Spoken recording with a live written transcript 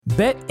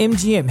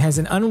BetMGM has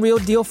an unreal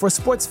deal for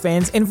sports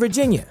fans in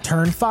Virginia.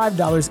 Turn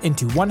 $5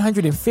 into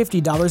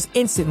 $150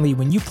 instantly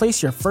when you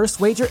place your first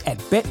wager at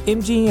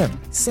BetMGM.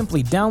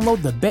 Simply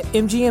download the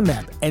BetMGM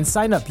app and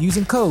sign up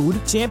using code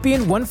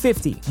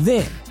Champion150.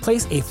 Then,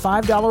 place a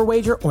 $5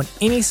 wager on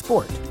any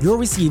sport. You'll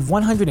receive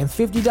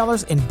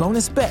 $150 in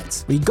bonus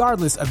bets,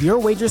 regardless of your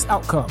wager's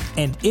outcome.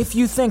 And if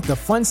you think the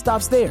fun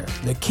stops there,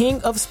 the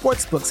King of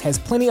Sportsbooks has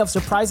plenty of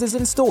surprises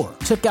in store.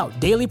 Check out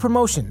daily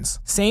promotions,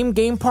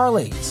 same-game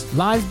parlays,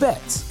 live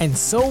bets, and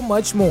so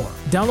much more.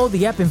 Download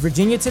the app in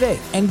Virginia today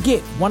and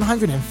get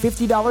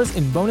 $150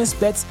 in bonus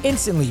bets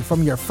instantly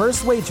from your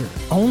first wager.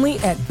 Only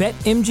at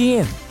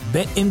BetMGM.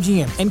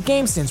 BetMGM and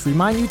GameSense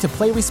remind you to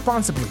play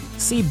responsibly.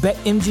 See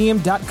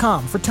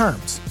BetMGM.com for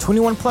terms.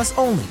 21 plus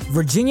only.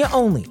 Virginia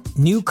only.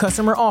 New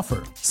customer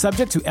offer.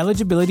 Subject to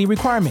eligibility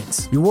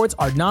requirements. Rewards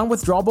are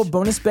non-withdrawable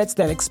bonus bets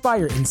that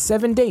expire in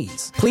 7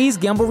 days. Please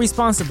gamble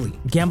responsibly.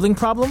 Gambling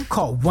problem?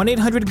 Call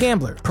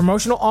 1-800-GAMBLER.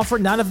 Promotional offer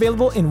not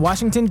available in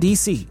Washington,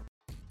 D.C.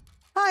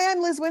 Hi,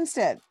 I'm Liz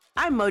Winstead.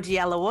 I'm Moji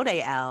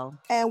Alawode L.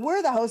 And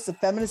we're the hosts of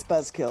Feminist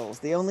Buzzkills,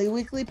 the only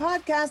weekly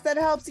podcast that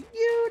helps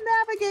you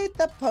navigate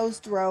the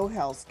post-Roe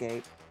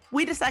hellscape.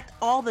 We dissect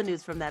all the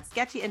news from that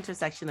sketchy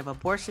intersection of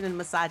abortion and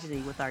misogyny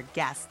with our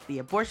guests, the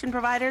abortion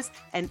providers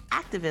and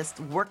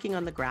activists working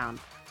on the ground.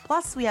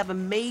 Plus, we have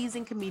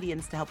amazing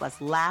comedians to help us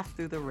laugh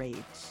through the rage.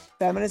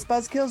 Feminist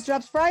Buzzkills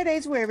drops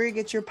Fridays wherever you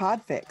get your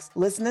pod fix.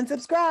 Listen and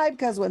subscribe,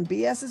 because when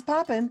BS is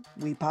poppin',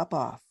 we pop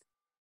off.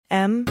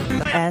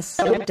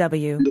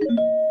 MSW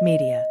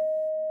Media.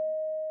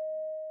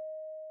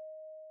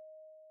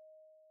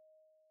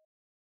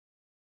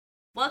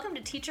 Welcome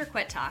to Teacher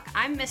Quit Talk.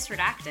 I'm Miss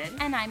Redacted.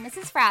 And I'm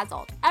Mrs.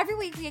 Frazzled. Every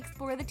week we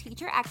explore the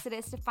teacher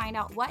exodus to find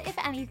out what, if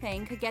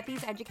anything, could get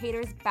these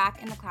educators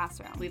back in the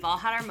classroom. We've all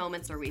had our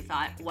moments where we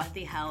thought, what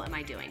the hell am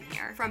I doing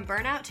here? From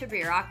burnout to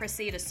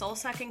bureaucracy to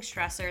soul-sucking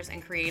stressors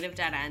and creative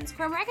dead ends.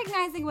 From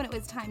recognizing when it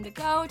was time to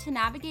go to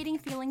navigating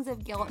feelings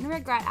of guilt and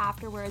regret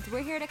afterwards,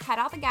 we're here to cut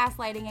out the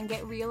gaslighting and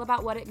get real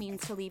about what it means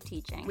to leave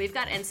teaching. We've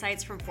got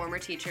insights from former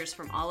teachers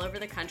from all over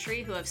the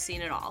country who have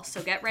seen it all.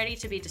 So get ready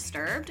to be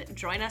disturbed.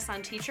 Join us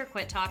on Teacher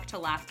Quit Talk to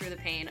laugh through the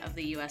pain of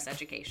the U.S.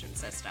 education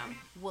system.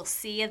 We'll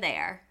see you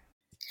there.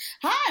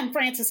 Hi, I'm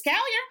Frances Callier.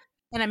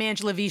 And I'm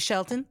Angela V.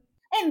 Shelton.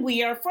 And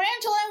we are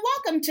Frangela, and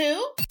welcome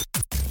to...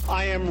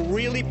 I am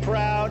really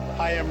proud.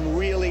 I am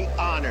really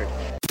honored.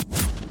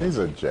 He's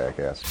a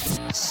jackass.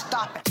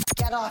 Stop it.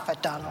 Get off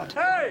it, Donald.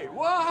 Hey,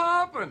 what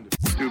happened?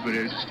 Stupid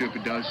is,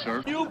 stupid does,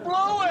 sir. You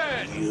blew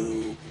it!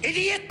 You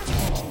idiot!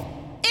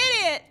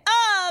 Idiot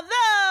of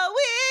the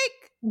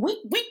week! Week.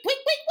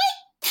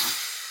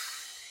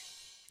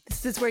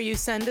 This is where you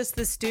send us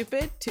the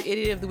stupid to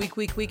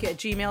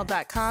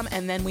idiotoftheweek@gmail.com,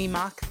 and then we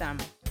mock them.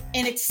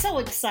 And it's so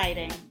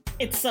exciting.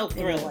 It's so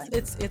thrilling.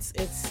 It's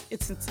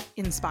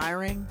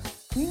inspiring,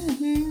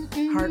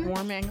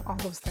 heartwarming, all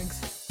those things.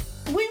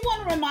 We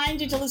want to remind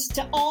you to listen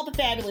to all the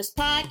fabulous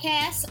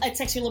podcasts at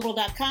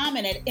sexyliberal.com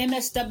and at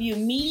MSW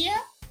Media.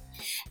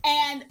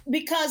 And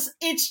because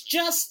it's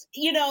just,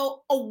 a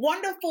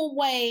wonderful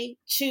way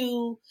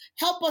to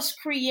help us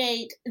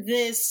create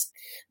this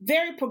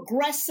very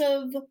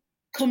progressive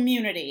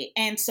community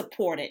and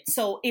support it.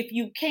 So if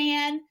you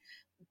can,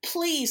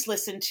 please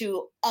listen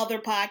to other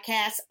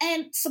podcasts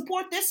and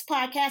support this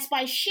podcast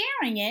by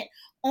sharing it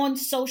on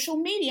social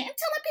media and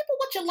telling people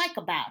what you like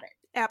about it.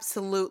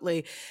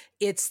 Absolutely.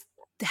 It's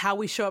how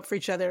we show up for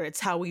each other. It's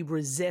how we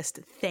resist.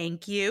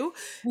 Thank you.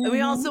 Mm-hmm. And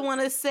we also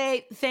want to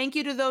say thank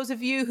you to those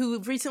of you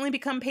who've recently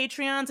become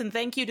Patreons, and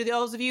thank you to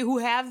those of you who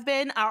have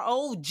been our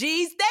OGs.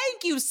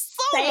 Thank you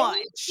so much.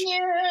 Thank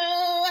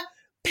you.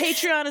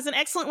 Patreon is an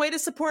excellent way to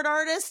support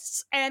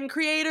artists and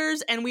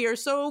creators, and we are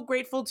so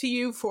grateful to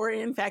you for,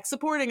 in fact,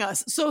 supporting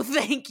us. So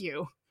thank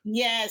you.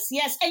 Yes.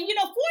 And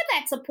for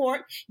that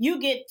support, you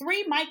get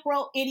 3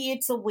 micro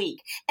idiots a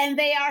week, and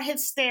they are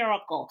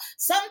hysterical.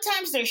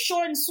 Sometimes they're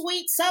short and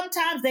sweet.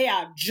 Sometimes they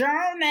are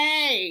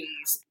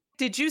journeys.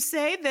 Did you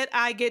say that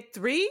I get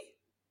 3?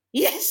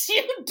 Yes,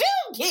 you do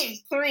get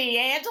 3,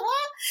 Angela.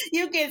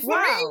 You get 3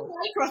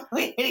 micro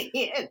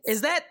idiots.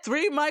 Is that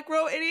 3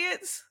 micro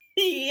idiots?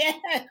 Yes.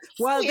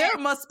 Well, there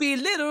must be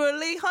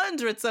literally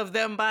hundreds of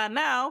them by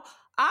now.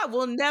 I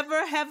will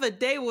never have a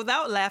day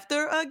without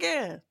laughter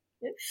again.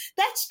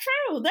 That's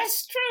true.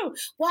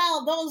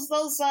 Wow, those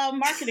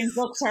marketing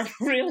books are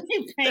really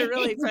paying They're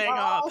really paying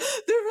off.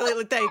 They're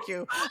really, thank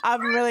you.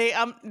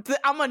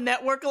 I'm a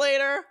network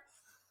later,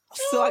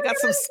 so I got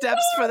some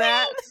steps for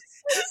that.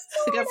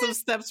 I got some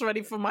steps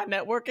ready for my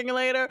networking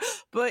later.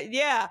 But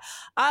yeah,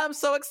 I'm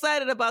so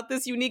excited about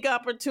this unique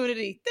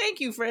opportunity. Thank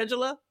you,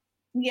 Frangela.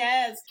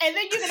 Yes. And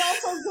then you can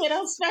also get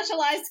a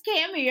specialized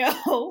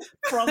cameo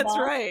from That's us.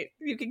 right.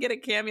 You can get a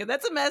cameo.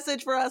 That's a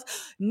message for us.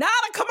 Not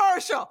a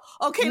commercial.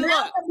 Okay,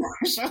 Not a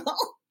commercial,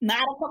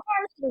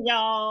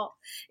 y'all.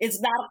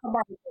 It's not a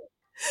commercial.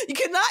 You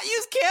cannot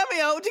use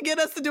Cameo to get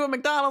us to do a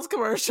McDonald's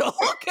commercial.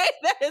 Okay,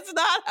 that is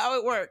not how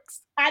it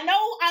works. I know.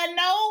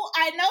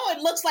 It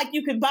looks like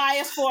you can buy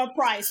us for a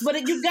price, but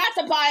you got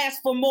to buy us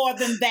for more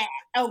than that.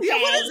 Okay, yeah,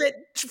 what is it?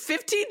 $15,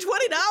 $20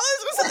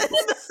 or something?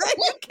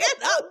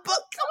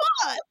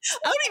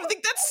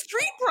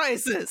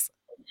 prices.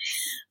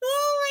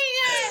 Oh my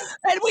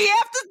God. And we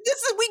have to,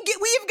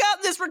 we have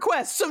gotten this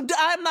request, so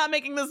I'm not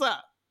making this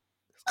up.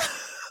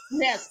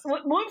 Yes,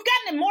 we've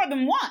gotten it more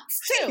than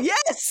once, too.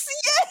 Yes,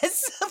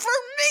 for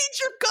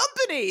major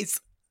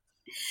companies.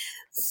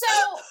 So,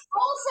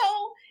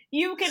 also,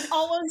 you can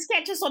always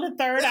catch us on the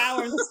third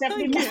hour of the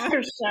Stephanie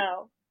Miller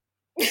Show.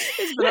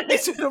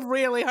 It's been a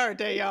really hard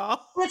day,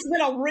 y'all.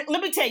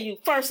 Let me tell you,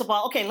 first of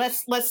all, okay,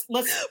 let's be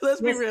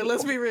real.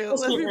 Let's be real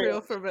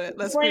for a minute.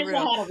 Let's be real.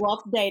 had a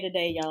rough day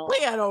today, y'all. We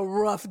had a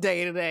rough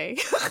day today.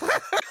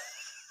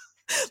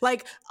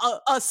 Like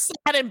a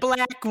sad and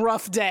black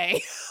rough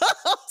day.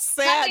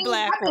 I've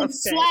been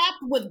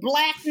slapped with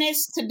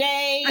blackness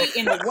today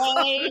in a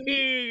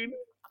way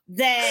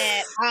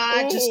that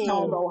I just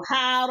don't know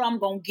how I'm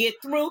going to get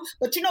through.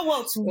 But you know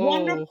what's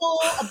wonderful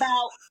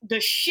about the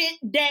shit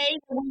day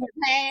we have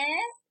had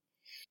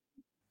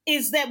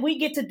is that we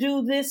get to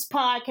do this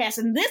podcast.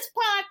 And this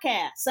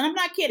podcast, and I'm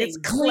not kidding. It's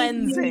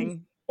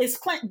cleansing.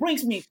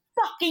 Brings me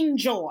fucking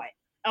joy.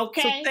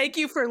 Okay. So thank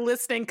you for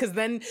listening, because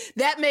then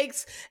that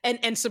makes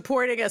and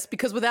supporting us,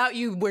 because without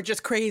you, we're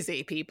just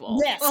crazy people.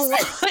 Yes.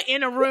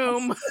 In a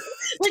room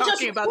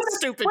talking about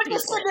stupid people. We're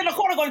just sitting in a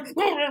corner going,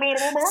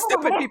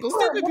 stupid people.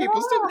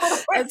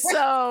 And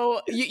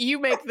so you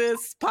make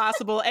this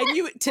possible. And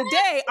you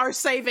today are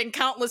saving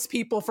countless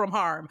people from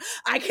harm.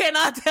 I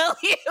cannot tell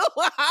you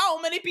how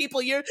many people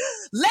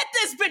let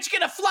this bitch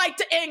get a flight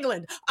to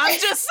England. I'm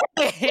just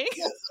saying,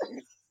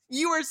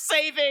 you are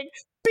saving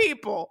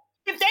people.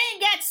 If they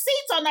ain't got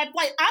seats on that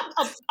flight,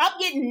 I'm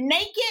getting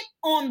naked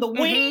on the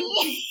wing,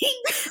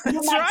 with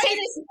my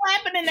titties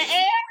flapping in the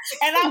air,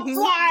 and I'm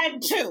flying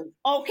too.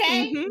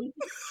 Okay.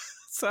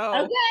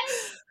 So,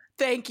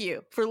 thank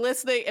you for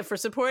listening and for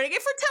supporting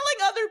and for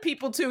telling other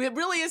people too. It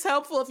really is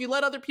helpful if you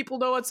let other people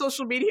know on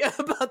social media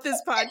about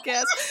this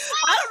podcast.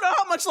 I don't know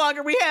how much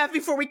longer we have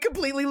before we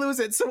completely lose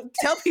it. So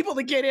tell people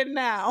to get in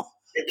now.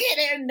 Get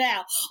in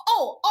now.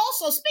 Oh,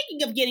 also,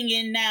 speaking of getting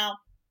in now,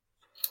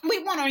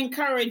 we want to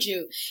encourage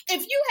you.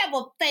 If you have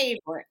a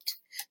favorite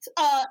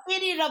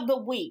idiot of the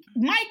week,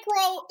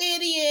 micro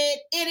idiot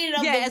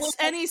of the week.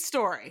 Any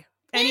story.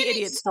 Any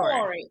idiot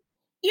story.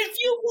 If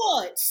you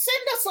would,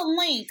 send us a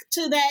link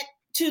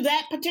to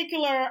that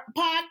particular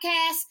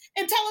podcast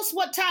and tell us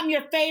what time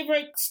your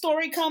favorite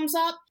story comes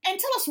up and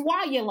tell us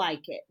why you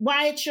like it,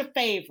 why it's your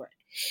favorite.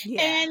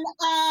 Yeah.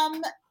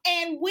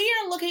 And we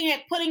are looking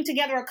at putting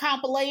together a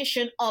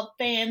compilation of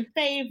fan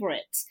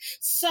favorites.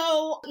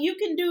 So you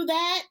can do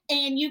that,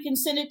 and you can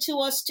send it to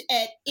us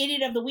at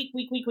idiotoftheweek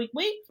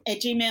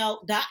at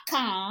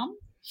gmail.com.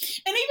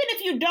 And even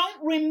if you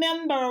don't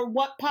remember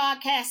what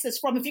podcast it's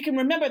from, if you can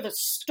remember the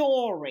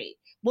story,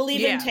 we'll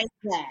even take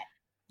that.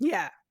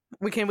 Yeah.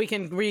 We can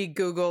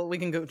re-Google, we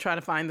can go try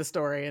to find the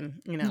story, and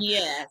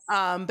Yes.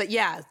 But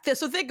yeah,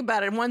 so think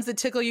about it. Ones that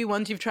tickle you,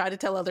 ones you've tried to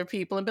tell other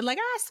people and been like,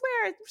 I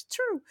swear it's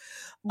true.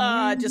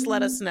 Just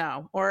let us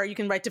know. Or you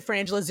can write to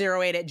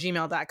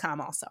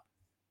frangela08@gmail.com also.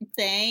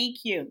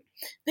 Thank you.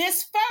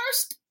 This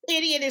first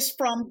idiot is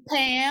from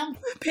Pam.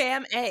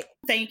 Pam A.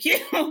 Thank you.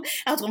 I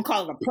was going to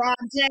call it a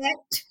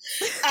project.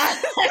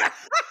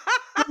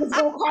 I was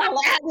going to call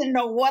it, I didn't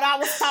know what I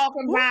was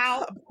talking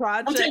about. A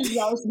project. I'm telling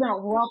you, it's been a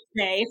rough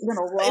day. It's been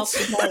a rough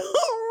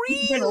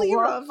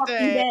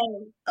day.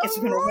 It's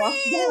been a rough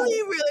day.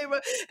 Really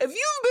rough. If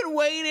you've been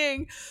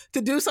waiting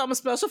to do something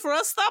special for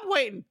us, stop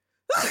waiting.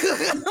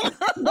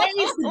 Today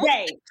is the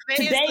day.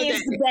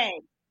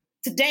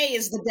 Today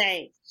is the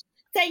day.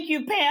 Thank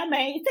you, Pam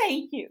A.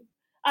 Thank you.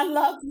 I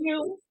love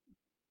you.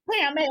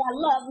 Pam A, I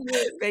love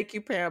you. Thank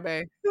you, Pam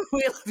A.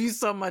 We love you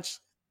so much.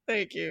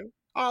 Thank you.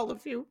 All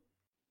of you.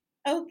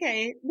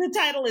 Okay. The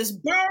title is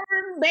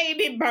Burn,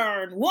 Baby,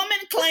 Burn. Woman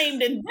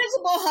claimed invisible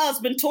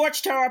husband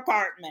torched her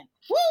apartment.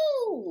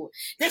 Woo!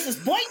 This is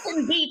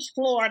Boynton Beach,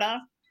 Florida.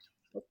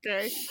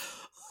 Okay.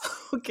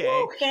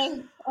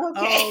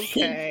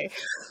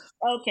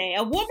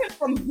 A woman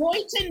from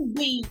Boynton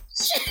Beach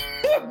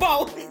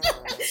both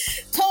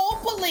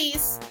told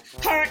police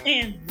her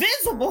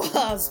invisible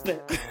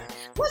husband.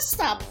 Let's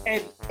stop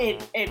and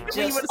just.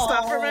 You want to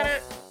stop for a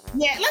minute?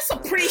 Yeah, let's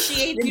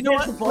appreciate it. You know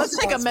what? Let's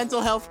take a mental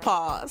health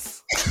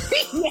pause.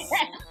 Yeah.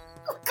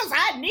 Because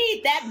I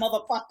need that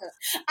motherfucker.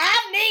 I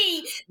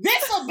need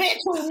this a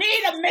bitch who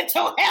need a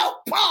mental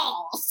health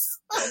pause.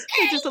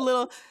 Okay? Just a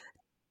little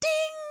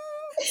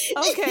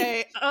ding.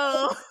 Okay.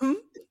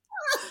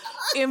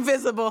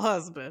 Invisible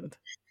husband.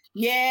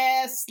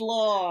 Yes,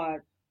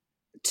 Lord.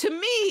 To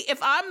me, if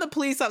I'm the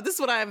police officer, this is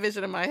what I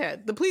envision in my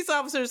head. The police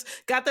officers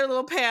got their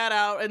little pad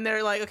out and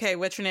they're like, okay,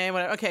 what's your name?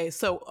 Whatever. Okay,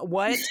 so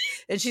what?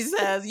 And she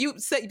says,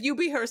 you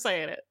be her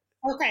saying it.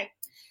 Okay.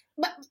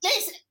 But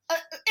listen,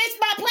 it's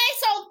my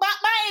place on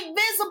my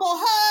invisible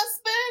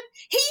husband.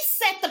 He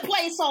set the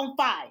place on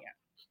fire.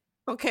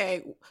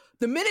 Okay.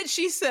 The minute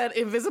she said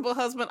invisible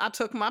husband, I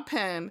took my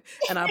pen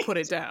and I put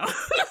it down.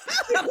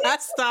 I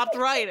stopped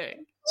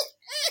writing.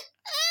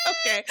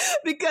 Okay,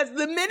 because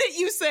the minute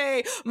you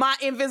say my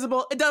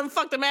invisible, it doesn't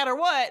fucking matter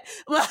what,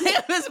 my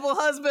invisible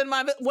husband,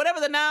 my whatever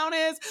the noun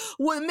is,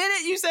 well, the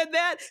minute you said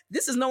that,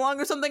 this is no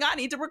longer something I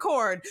need to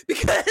record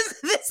because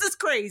this is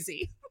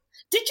crazy.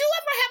 Did you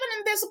ever have an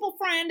invisible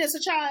friend as a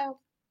child?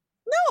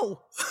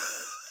 No.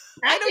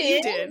 I know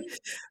you did,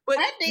 but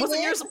did.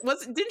 Wasn't yours?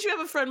 Didn't you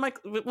have a friend?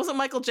 Wasn't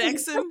Michael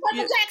Jackson?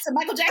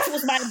 Michael Jackson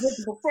was my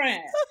invisible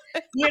friend.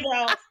 You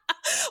know.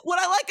 What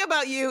I like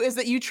about you is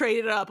that you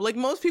traded up. Like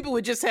most people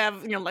would just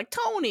have, like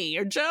Tony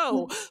or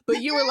Joe,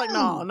 but you were like,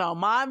 no,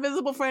 my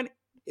invisible friend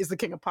is the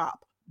king of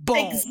pop. Boom.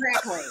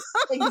 Exactly.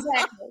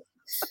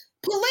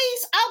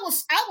 Police.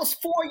 I was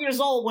 4 years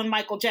old when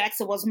Michael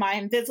Jackson was my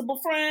invisible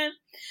friend.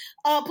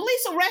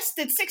 Police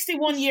arrested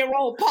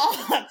 61-year-old Paul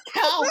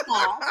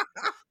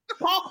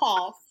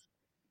Kalkoff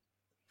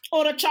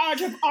on a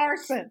charge of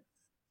arson.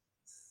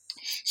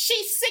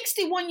 She's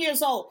 61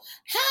 years old.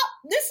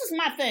 This is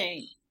my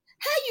thing.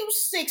 How you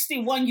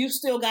 61, you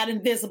still got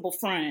invisible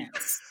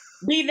friends?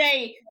 Be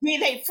they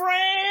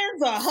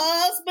friends or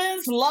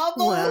husbands,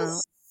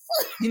 lovers?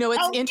 Well,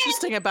 what's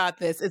interesting about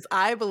this is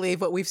I believe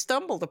what we've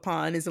stumbled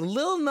upon is a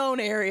little known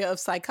area of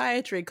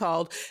psychiatry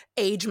called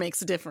age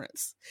makes a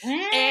difference.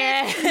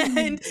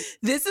 And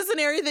this is an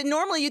area that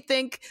normally you'd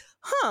think,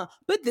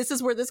 but this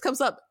is where this comes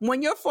up.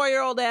 When your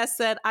 4-year-old ass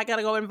said, I got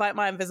to go invite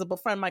my invisible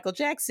friend, Michael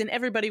Jackson,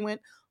 everybody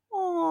went,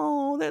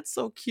 oh, that's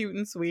so cute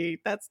and sweet.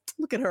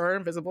 Look at her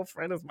invisible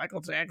friend is Michael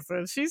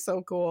Jackson. She's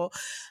so cool.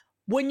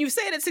 When you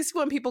say it at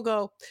 61, people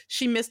go,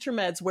 she missed her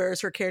meds. Where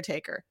is her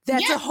caretaker?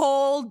 That's a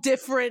whole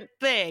different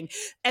thing.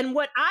 And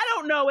what I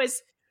don't know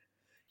is,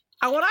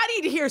 what I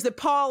need to hear is that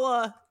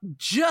Paula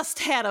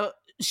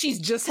she's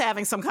just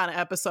having some kind of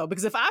episode.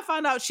 Because if I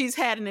find out she's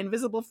had an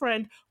invisible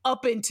friend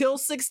up until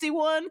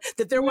 61,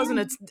 that there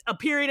wasn't a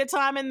period of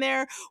time in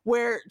there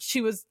where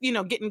she was,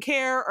 getting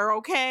care or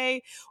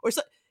okay, or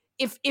so.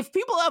 If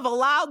people have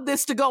allowed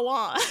this to go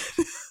on.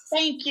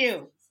 Thank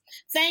you.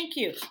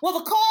 Well,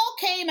 the call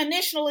came in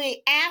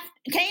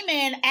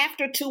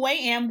after 2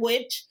 a.m.,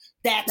 which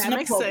that's an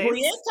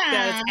appropriate time.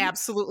 That is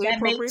absolutely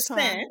appropriate time.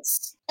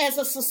 Sense as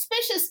a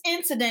suspicious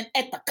incident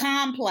at the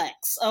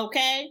complex,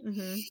 okay?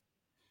 Mm-hmm.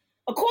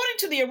 According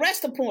to the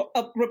arrest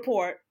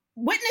report,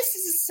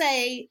 witnesses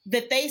say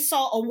that they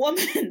saw a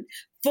woman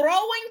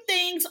throwing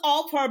things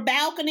off her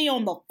balcony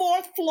on the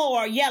 4th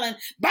floor, yelling,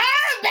 "Burn,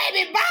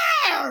 baby,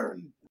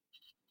 burn!"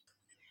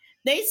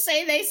 They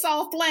say they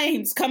saw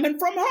flames coming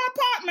from her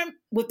apartment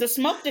with the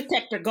smoke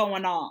detector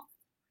going off.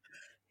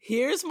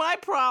 Here's my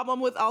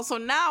problem with also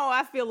now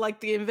I feel like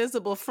the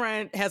invisible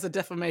friend has a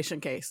defamation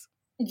case.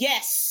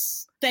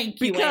 Yes. Thank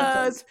you,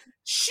 because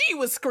she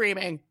was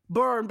screaming,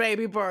 "Burn,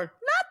 baby, burn,"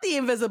 not the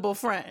invisible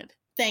friend.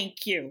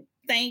 Thank you.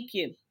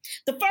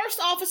 The first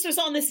officers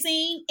on the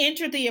scene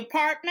entered the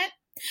apartment.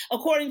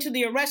 According to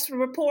the arrest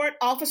report,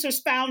 officers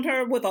found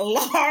her with a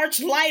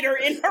large lighter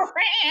in her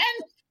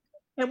hand.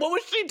 And what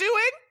was she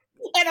doing?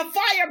 And a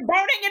fire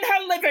burning in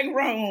her living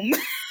room.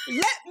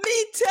 Let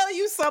me tell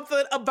you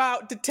something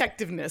about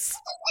detectiveness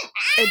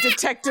and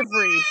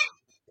detectivery.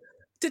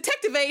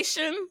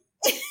 Detectivation.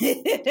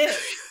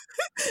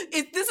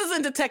 This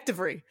isn't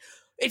detectivery.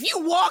 If you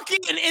walk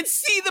in and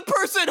see the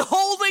person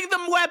holding the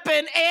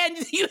weapon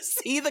and you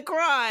see the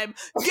crime,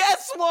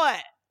 guess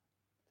what?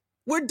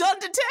 We're done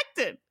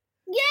detecting.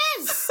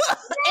 Yes.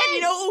 And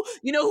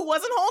you know who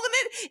wasn't holding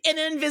it?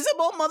 An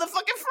invisible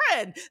motherfucking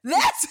friend.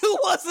 That's who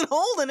wasn't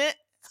holding it.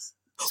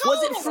 Totally.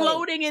 Was it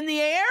floating in the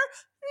air?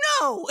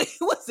 No, it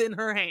was in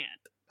her hand.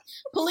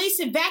 Police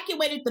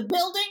evacuated the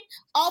building.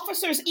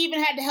 Officers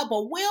even had to help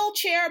a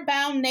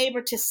wheelchair-bound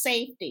neighbor to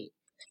safety.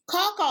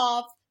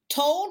 Kalkoff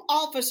told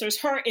officers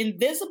her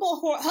invisible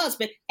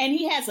husband, and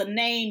he has a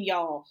name,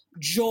 y'all,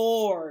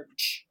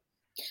 George,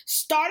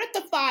 started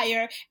the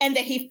fire and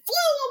that he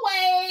flew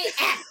away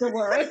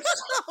afterwards.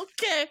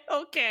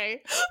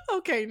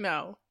 Okay,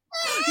 no.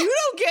 You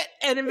don't get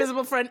an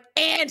invisible friend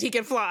and he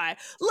can fly.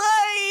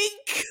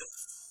 Like,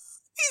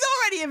 he's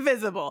already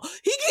invisible.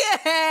 He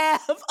can't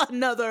have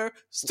another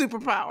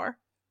superpower.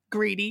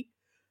 Greedy.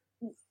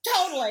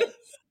 Totally.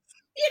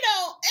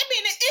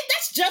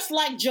 That's just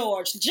like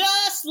George. It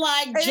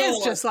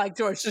is just like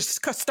George.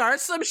 Just start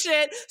some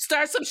shit,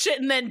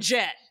 and then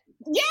jet.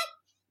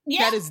 Yep.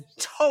 That is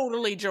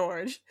totally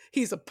George.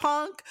 He's a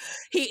punk.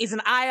 He is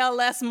an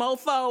ILS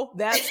mofo.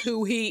 That's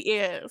who he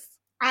is.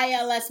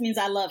 ILS means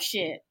I love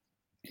shit.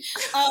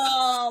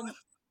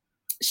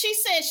 She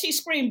said she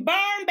screamed,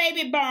 "Burn,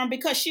 baby, burn,"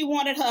 because she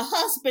wanted her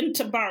husband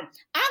to burn.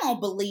 I don't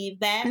believe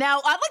that. Now,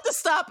 I'd like to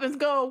stop and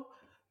go,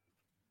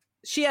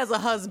 she has a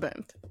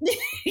husband.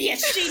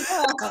 Yes, she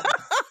does.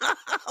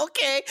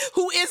 Okay,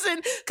 who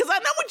isn't, because I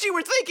know what you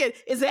were thinking.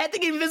 Is that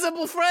the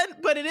invisible friend?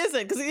 But it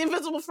isn't, because the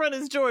invisible friend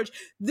is George.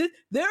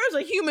 There is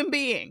a human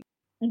being.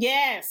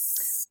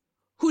 Yes.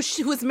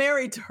 Who's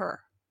married to her.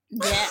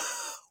 Yeah.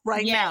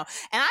 Right now.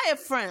 And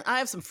I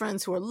have some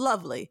friends who are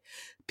lovely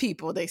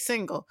people. They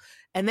single.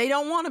 And they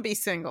don't want to be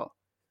single.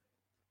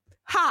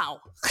 How?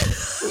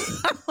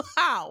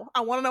 How?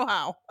 I want to know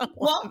how.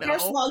 Well,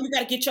 first of all, you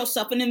got to get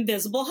yourself an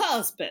invisible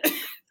husband.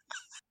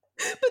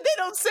 But they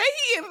don't say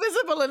he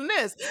invisible in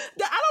this.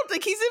 I don't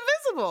think he's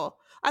invisible.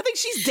 I think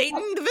she's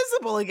dating the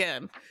visible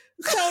again.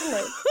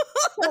 Totally.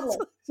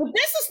 So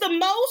this is the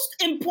most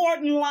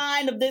important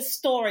line of this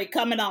story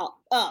coming up.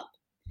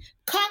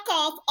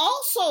 Kokoff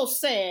also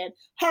said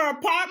her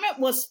apartment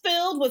was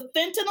filled with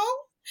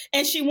fentanyl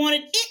and she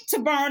wanted it to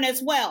burn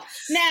as well.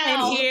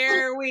 Now, and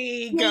here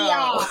we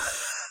go.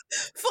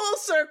 Full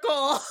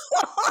circle.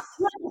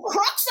 The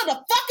crux of the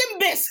fucking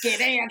biscuit,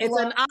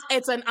 Angela.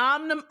 It's an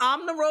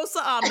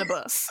Omnirosa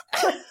omnibus.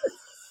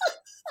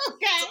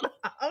 Okay.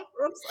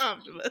 Omnirosa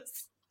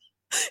omnibus.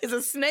 It's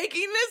a snake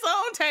eating its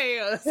own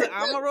tail. It's an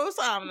Omnirosa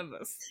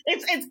omnibus.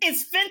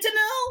 It's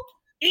fentanyl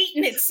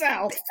eating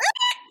itself.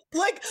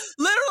 Like,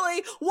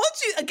 literally,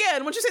 once you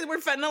say the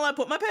word fentanyl, I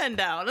put my pen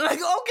down. And I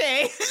go,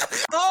 okay.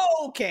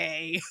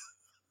 Okay.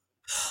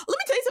 Let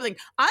me tell you something.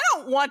 I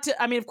don't want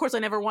to, of course, I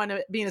never want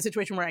to be in a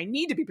situation where I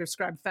need to be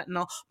prescribed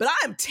fentanyl, but I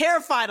am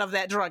terrified of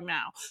that drug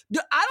now.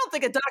 I don't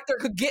think a doctor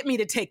could get me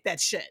to take that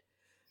shit.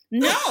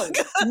 No.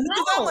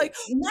 I'm like,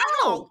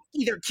 fentanyl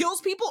either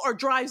kills people or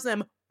drives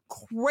them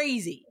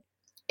crazy.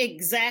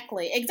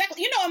 Exactly.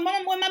 You know,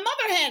 when my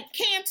mother had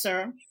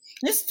cancer,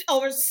 this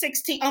over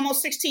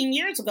almost 16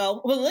 years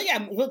ago, well,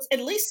 yeah, it was at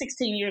least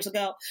 16 years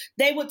ago,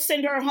 they would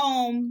send her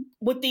home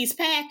with these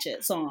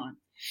patches on.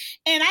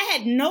 And I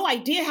had no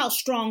idea how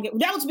strong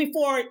that was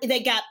before they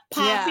got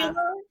popular,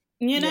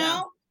 you know?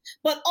 Yeah.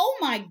 But oh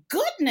my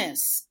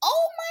goodness.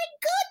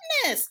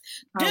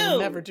 Dude. I'll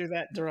never do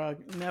that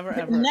drug. Never,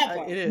 ever.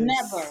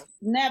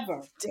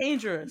 Never.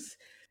 Dangerous.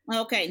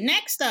 Okay,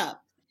 next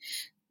up.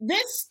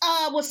 This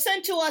was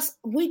sent to us.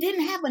 We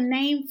didn't have a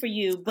name for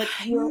you, but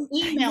your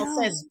email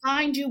says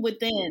Find You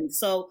Within.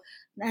 So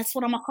that's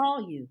what I'm going to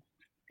call you.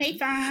 Hey,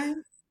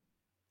 Find.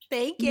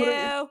 Thank you.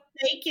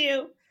 Thank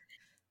you.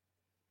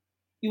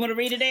 You want to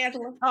read it,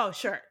 Angela? Oh,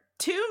 sure.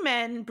 Two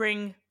men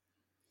bring...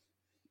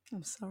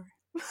 I'm sorry.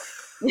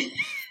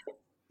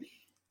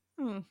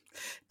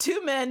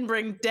 Two men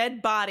bring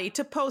dead body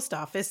to post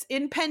office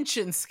in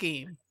pension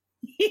scheme.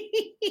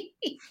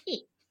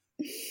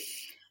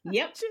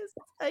 Yep.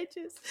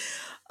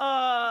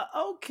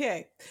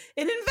 Okay.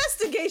 An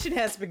investigation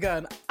has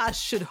begun. I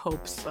should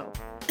hope so.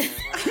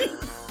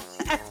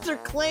 After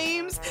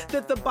claims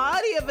that the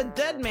body of a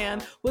dead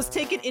man was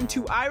taken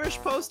into Irish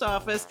post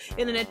office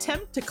in an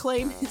attempt to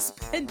claim his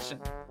pension.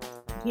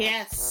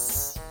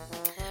 Yes.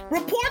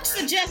 Reports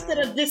suggest that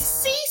a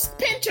deceased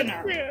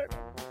pensioner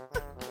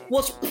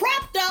was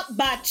propped up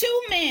by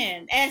two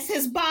men as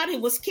his body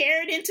was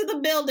carried into the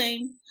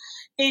building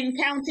in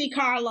County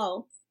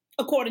Carlow,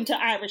 according to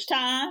Irish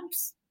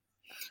Times.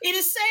 It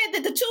is said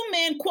that the two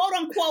men, quote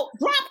unquote,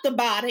 dropped the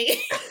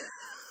body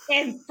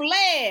and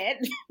fled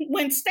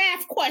when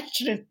staff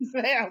questioned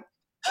them.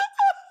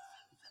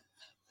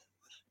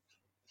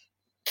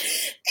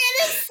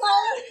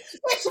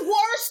 It's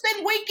worse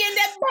than Weekend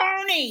at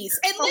Bernie's.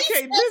 At least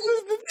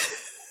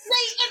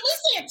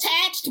they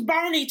attached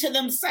Bernie to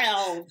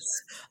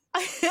themselves.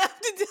 I have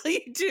to tell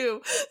you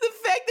too, the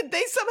fact that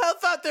they somehow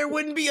thought there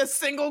wouldn't be a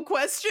single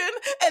question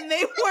and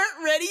they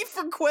weren't ready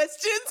for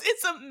questions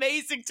is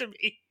amazing to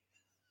me.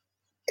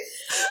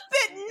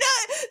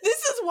 This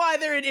is why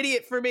they're an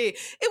idiot for me. It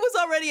was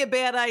already a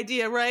bad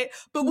idea, right?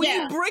 But when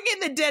you bring in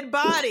the dead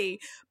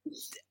body,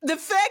 the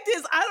fact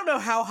is, I don't know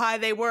how high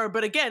they were,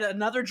 but again,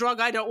 another drug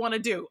I don't want to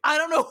do. I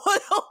don't know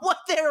what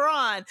they're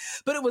on,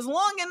 but it was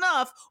long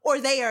enough, or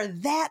they are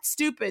that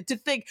stupid to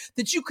think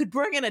that you could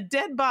bring in a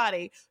dead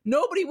body.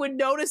 Nobody would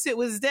notice it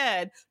was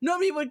dead.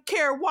 Nobody would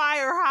care why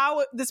or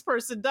how this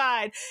person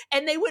died,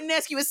 and they wouldn't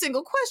ask you a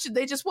single question.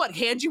 They just,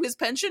 hand you his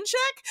pension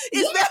check?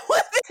 Is that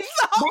what they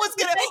thought was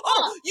going to...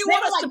 Oh, you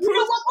want us to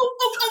prove...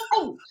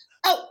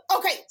 Oh,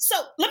 okay. So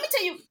let me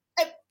tell you...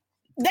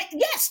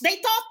 yes, they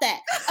thought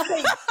that.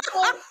 Okay,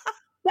 so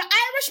the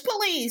Irish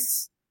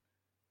police,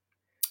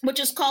 which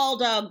is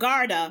called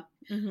Garda,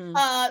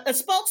 a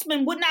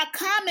spokesman would not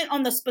comment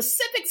on the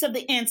specifics of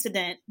the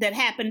incident that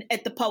happened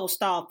at the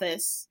post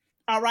office.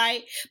 All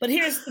right, but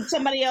here's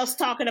somebody else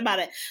talking about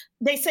it.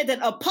 They said that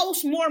a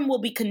post-mortem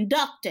will be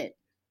conducted.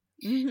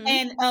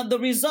 And the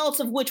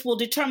results of which will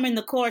determine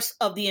the course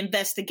of the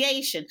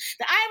investigation.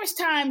 The Irish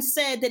Times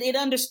said that it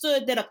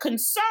understood that a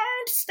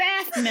concerned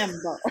staff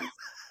member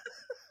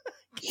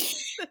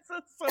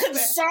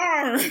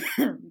concerned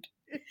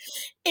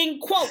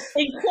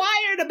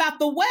inquired about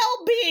the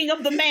well-being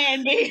of the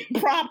man being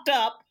propped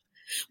up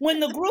when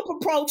the group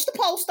approached the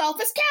post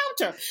office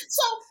counter.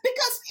 So,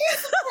 because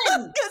here's the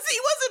thing. Because he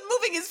wasn't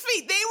moving his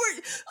feet.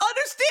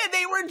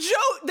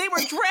 They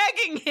were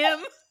dragging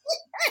him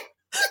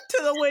to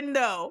the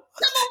window.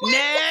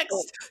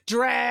 Next,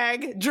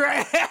 drag.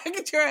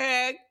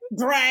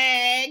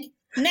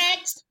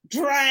 Next,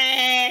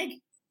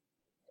 drag.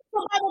 So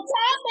by the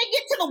time they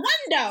get to the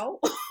window,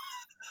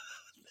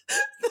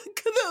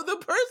 the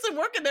person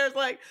working there is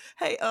like,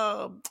 hey,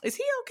 is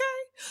he okay?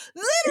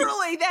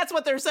 Literally, that's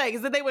what they're saying,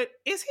 is that they went,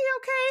 is he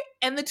okay?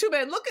 And the two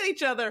men look at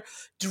each other,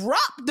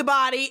 drop the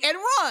body, and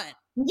run.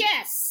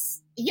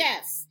 Yes.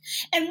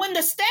 And when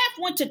the staff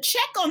went to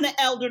check on the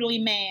elderly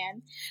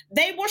man,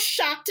 they were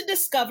shocked to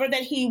discover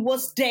that he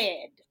was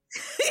dead.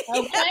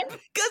 Okay? Yeah,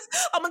 because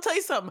I'm going to tell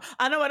you something.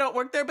 I know I don't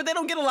work there, but they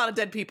don't get a lot of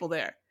dead people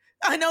there.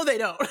 I know they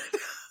don't.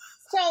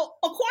 So,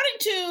 according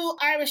to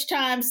Irish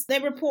Times, they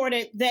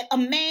reported that a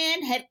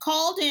man had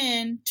called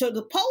in to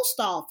the post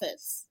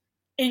office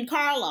in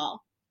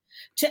Carlisle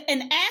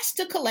and asked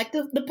to collect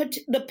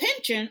the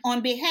pension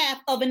on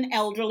behalf of an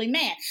elderly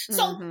man.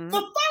 So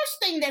the first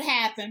thing that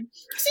happened,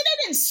 see,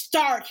 they didn't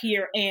start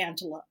here,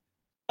 Angela,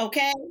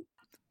 okay?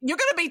 You're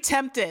going to be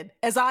tempted,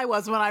 as I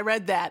was when I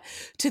read that,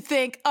 to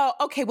think, oh,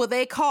 okay, well,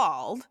 they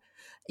called.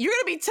 You're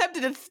going to be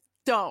tempted to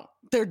don't.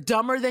 They're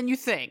dumber than you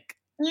think.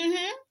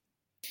 Mm-hmm.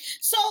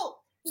 So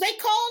they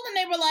called and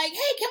they were like,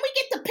 hey, can we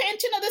get the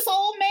pension of this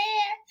old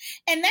man?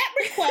 And that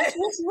request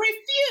was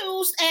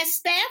refused as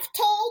staff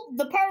told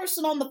the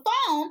person on the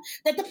phone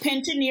that the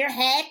pensioner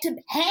had to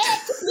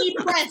be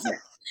present.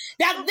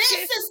 Now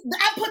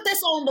I put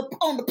this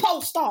on the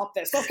post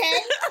office, okay?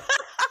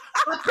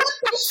 I put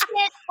this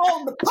shit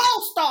on the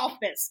post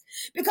office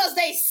because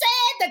they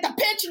said that the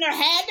pensioner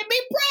had to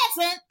be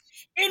present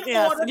in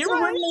order to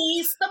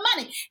release the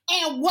money.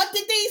 And what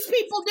did these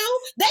people do?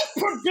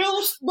 They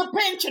produced the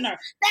pensioner.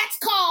 That's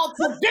called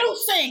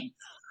producing.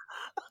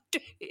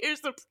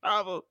 Here's the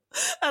problem.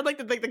 I'd like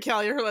to thank the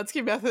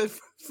Calle-Hurlensky method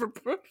for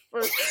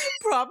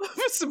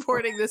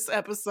supporting this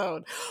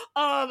episode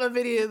of A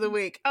Video of the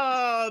Week.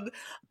 Let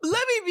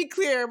me be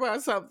clear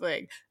about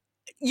something.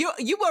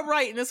 You were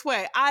right in this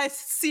way. I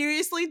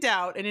seriously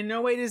doubt, and in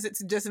no way is it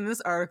just in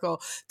this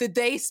article, that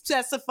they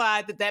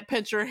specified that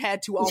pensioner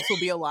had to also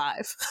be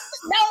alive.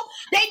 No,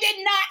 they did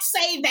not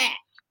say that.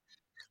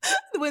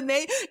 When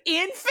they,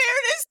 in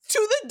fairness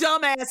to the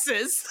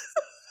dumbasses.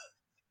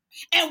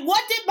 And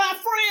what did my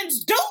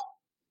friends do?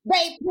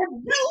 They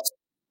produced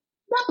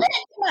the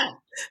pensioner.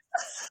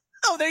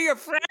 Oh, they're your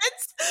friends?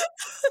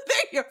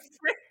 They're your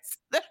friends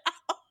now.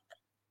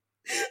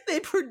 They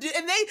produced,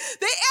 and they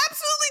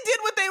absolutely did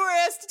what they were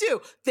asked to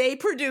do. They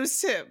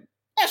produced him.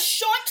 A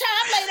short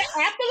time later,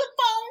 after the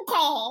phone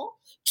call,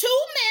 two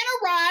men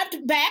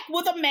arrived back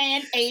with a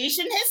man aged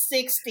in his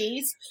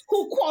 60s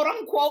who, quote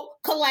unquote,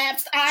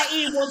 collapsed,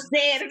 i.e., was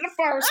dead in the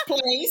first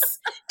place,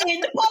 in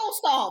the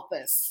post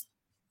office.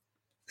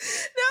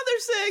 Now they're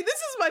saying, this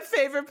is my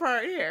favorite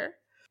part here.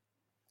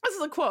 This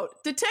is a quote.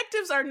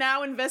 Detectives are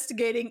now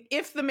investigating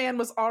if the man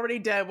was already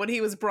dead when he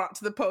was brought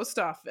to the post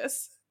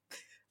office.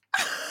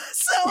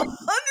 So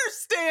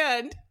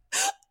understand,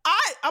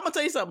 I'm gonna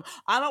tell you something.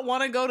 I don't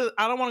want to go to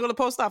the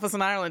post office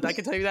in Ireland. I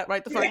can tell you that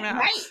right the fuck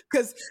now,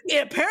 because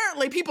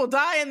apparently people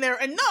die in there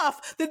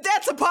enough that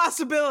that's a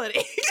possibility.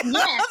 Yeah.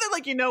 They're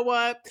like, you know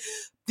what?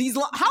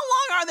 How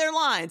long are their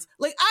lines?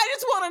 Like, I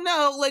just want to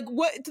know, like,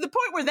 what, to the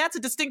point where that's a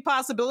distinct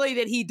possibility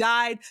that he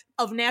died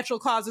of natural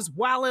causes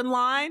while in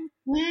line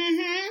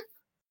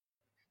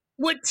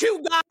with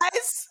two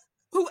guys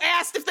who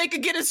asked if they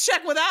could get his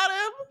check without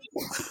him.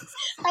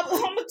 I'm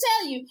gonna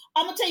tell you,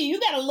 you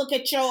gotta look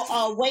at your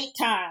wait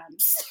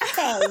times.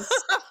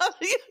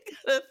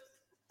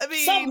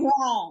 Something's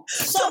wrong.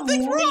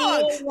 Something's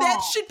wrong.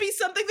 That should be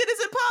something that is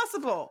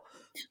impossible.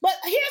 But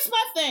here's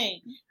my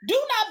thing. Do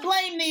not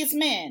blame these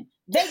men.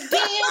 They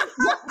did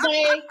what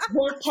they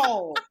were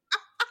told.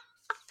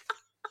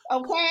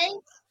 Okay?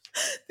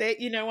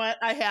 You know what?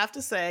 I have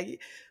to say,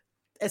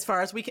 as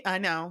far as I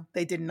know,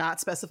 they did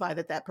not specify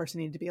that person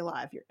needed to be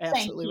alive. You're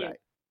absolutely right.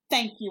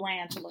 Thank you,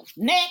 Angela.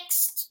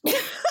 Next.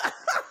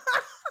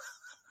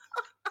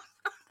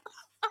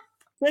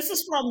 This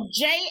is from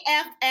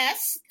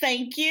JFS.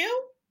 Thank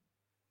you.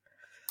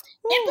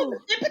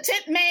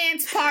 Impotent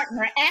man's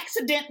partner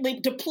accidentally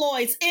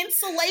deploys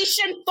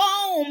insulation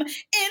foam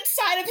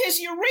inside of his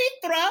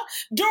urethra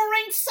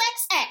during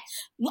sex act.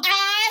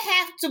 I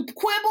have to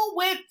quibble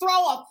with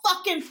throw a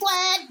fucking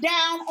flag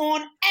down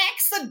on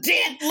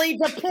accidentally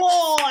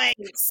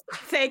deploys.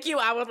 Thank you.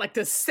 I would like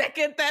to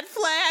second that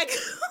flag.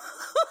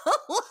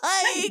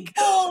 Like,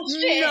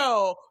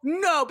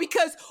 no,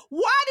 because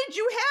why did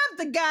you have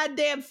the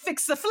goddamn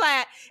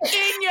Fix-A-Flat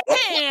in your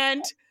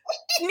hand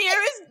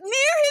near his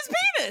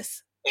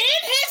penis?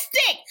 In his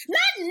dick.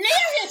 Not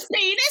near his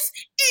penis.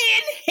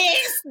 In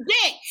his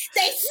dick.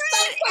 They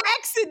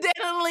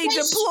accidentally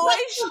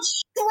deployed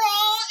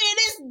straw in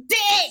his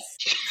dick.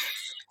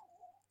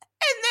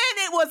 And then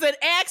it was an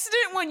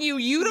accident when you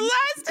utilized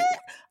it?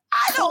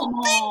 I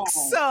don't think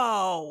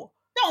so.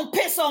 Don't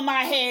piss on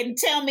my head and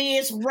tell me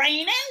it's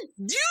raining.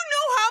 Do you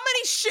know how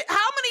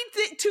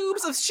many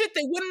tubes of shit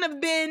that wouldn't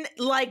have been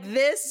like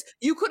this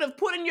you could have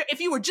put in if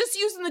you were just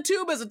using the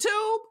tube as a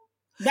tube?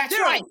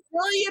 There are a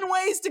million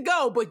ways to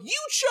go, but you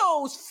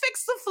chose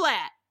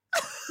Fix-A-Flat.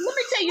 Let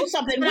me tell you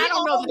something. I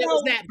don't know that it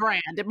was that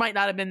brand. It might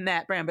not have been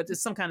that brand, but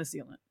there's some kind of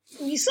sealant.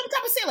 Some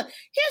type of sealant.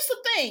 Here's the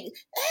thing.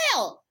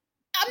 Hell,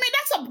 I mean,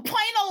 that's a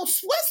plain old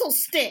swizzle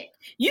stick.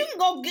 You can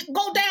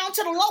go down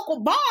to the local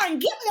bar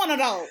and get one of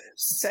those.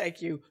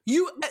 Thank you.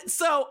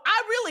 So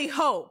I really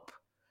hope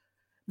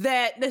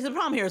that the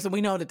problem here is that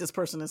we know that this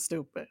person is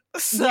stupid.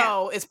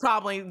 So it's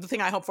probably the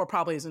thing I hope for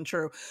probably isn't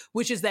true,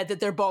 which is that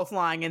they're both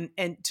lying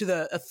and to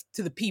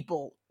the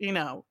people, you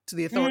know, to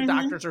the authority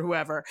doctors or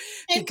whoever,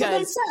 and to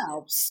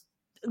themselves.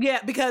 Yeah,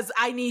 because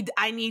I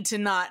need to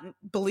not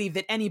believe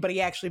that anybody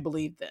actually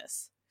believed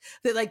this.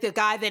 That like the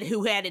guy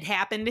who had it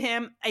happen to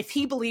him, if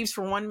he believes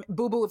for one,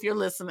 Boo Boo, if you're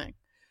listening,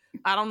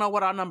 I don't know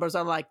what our numbers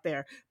are like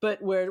there,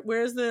 but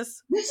where is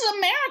this? This is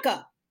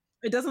America.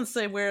 It doesn't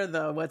say where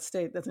though. What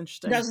state? That's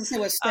interesting. It doesn't say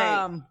what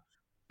state.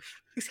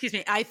 Excuse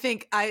me. I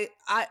think I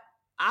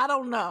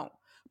don't know,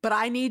 but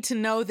I need to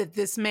know that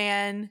this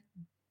man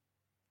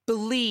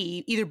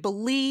either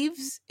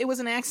believes it was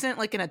an accident,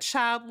 like in a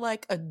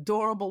childlike,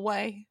 adorable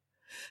way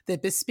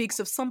that bespeaks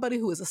of somebody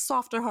who is a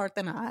softer heart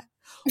than I,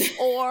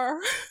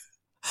 or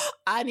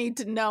I need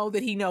to know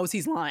that he knows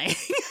he's lying.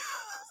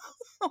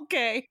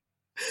 Okay,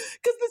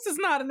 because this is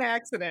not an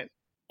accident.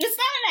 It's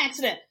not an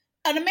accident.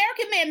 An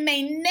American man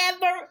may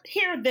never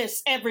hear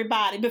this,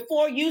 everybody,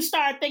 before you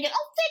start thinking,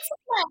 oh,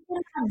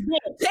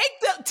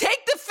 fix-a-flat.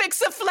 Take the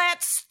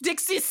fix-a-flat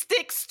Dixie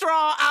stick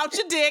straw out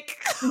your dick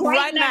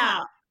right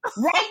now.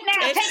 Right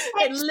now. Okay?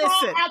 Take that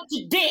straw out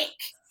your dick.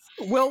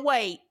 We'll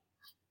wait.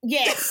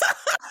 Yes.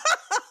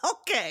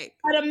 Okay.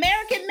 An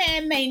American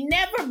man may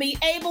never be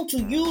able to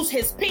use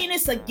his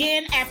penis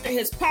again after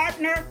his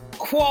partner,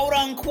 quote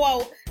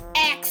unquote,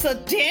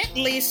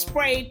 accidentally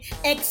sprayed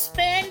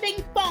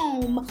expanding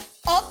foam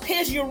up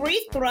his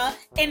urethra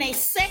in a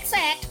sex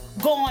act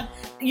going,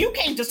 you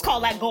can't just call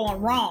that going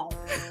wrong.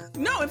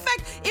 No, in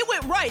fact, it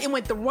went right. It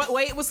went the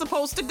way it was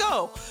supposed to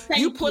go.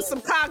 You put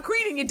some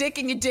concrete in your dick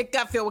and your dick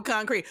got filled with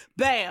concrete.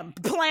 Bam.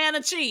 Plan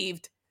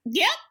achieved.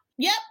 Yep.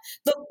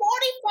 The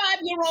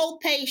 45-year-old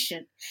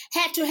patient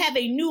had to have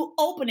a new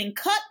opening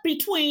cut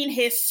between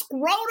his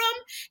scrotum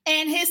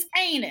and his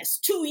anus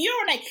to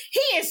urinate.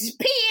 He is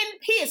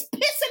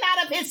pissing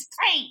out of his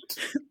taint.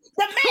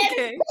 The man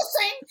is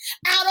pissing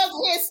out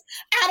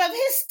of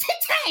his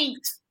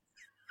taint.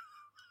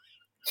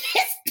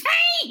 His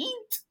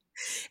taint.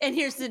 And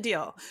here's the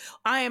deal.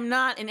 I am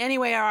not in any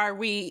way are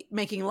we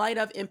making light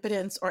of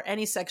impotence or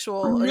any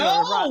sexual,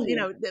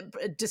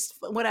 just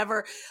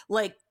whatever.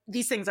 Like,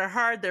 these things are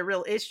hard. They're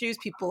real issues.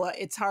 People,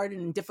 it's hard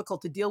and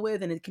difficult to deal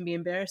with, and it can be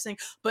embarrassing.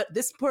 But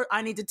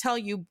I need to tell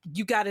you,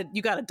 you gotta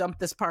dump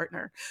this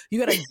partner.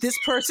 This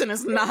person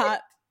is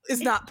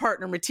not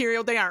partner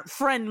material. They aren't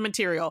friend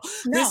material.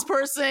 No. This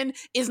person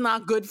is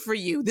not good for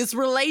you. This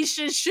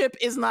relationship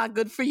is not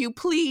good for you.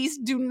 Please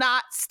do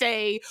not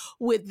stay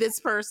with this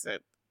person.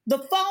 The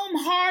foam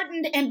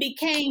hardened and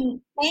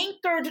became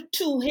anchored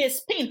to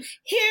his penis.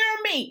 Hear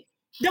me.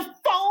 The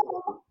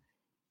foam,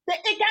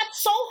 it got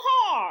so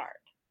hard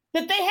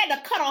that they had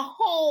to cut a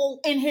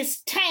hole in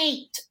his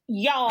taint,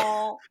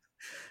 y'all.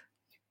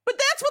 But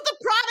that's what the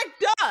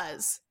product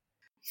does.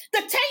 The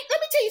taint, let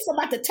me tell you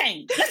something about the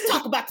taint. Let's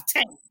talk about the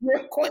taint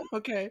real quick.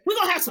 Okay. We're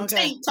going to have some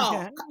taint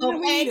talk.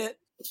 Okay?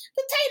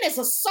 The taint is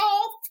a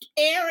soft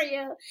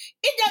area.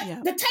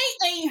 The taint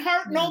ain't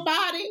hurt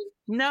nobody.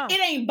 No. It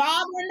ain't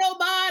bothering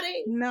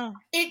nobody. No.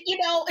 It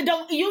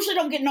usually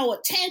don't get no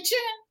attention.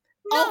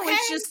 No, okay?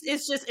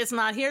 it's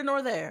not here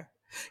nor there.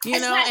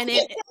 It ain't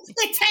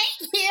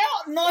here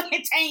nor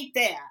it ain't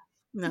there.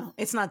 No,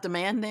 it's not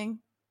demanding.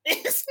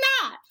 It's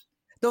not.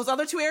 Those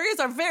other two areas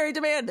are very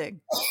demanding.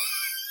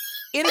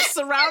 It is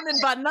surrounded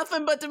by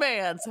nothing but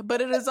demands,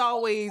 but it just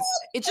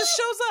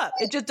shows up.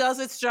 It just does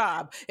its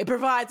job. It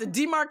provides a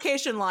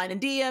demarcation line, a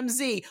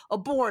DMZ, a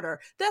border.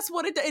 That's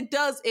what it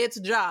does its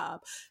job.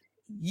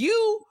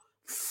 You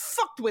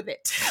fucked with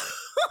it.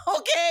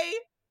 Okay?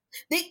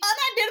 The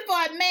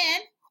unidentified man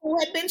who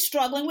had been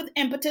struggling with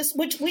impetus,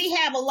 which we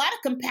have a lot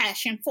of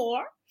compassion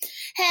for,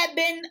 had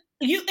been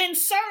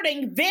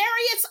inserting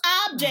various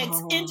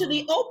objects into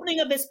the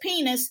opening of his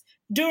penis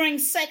during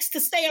sex to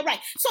stay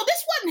erect. So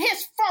this wasn't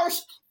his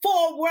first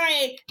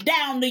foray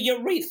down the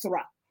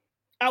urethra,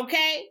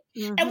 okay?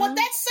 Mm-hmm. And what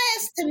this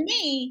says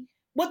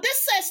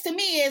to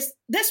me is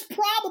this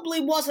probably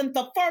wasn't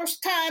the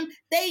first time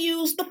they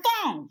used the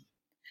foam.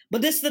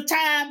 But this is the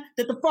time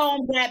that the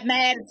foam got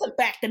mad and took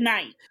back the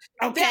night,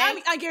 okay?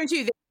 I guarantee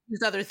you they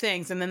used other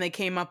things, and then they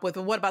came up with,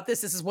 well, what about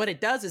this? This is what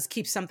it does, is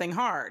keep something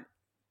hard.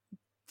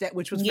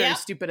 Which was very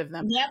stupid of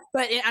them. Yep.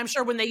 But I'm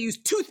sure when they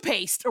used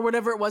toothpaste or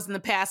whatever it was in the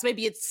past,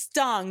 maybe it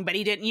stung, but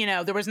he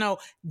didn't, there was no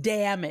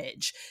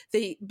damage.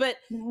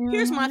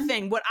 Here's my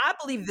thing. What I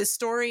believe this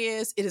story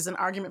is, it is an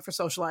argument for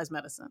socialized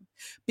medicine.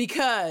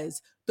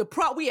 Because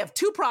we have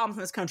two problems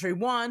in this country.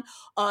 One,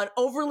 an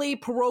overly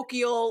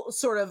parochial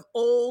sort of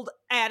old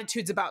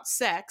attitudes about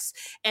sex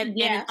and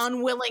an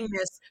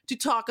unwillingness to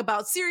talk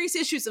about serious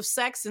issues of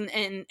sex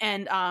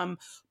and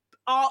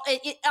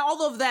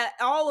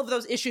all of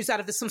those issues out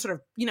of this some sort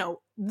of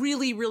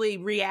really really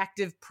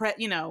reactive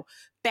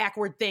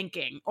backward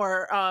thinking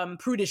or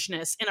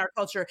prudishness in our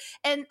culture.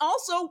 And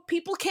also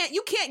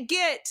you can't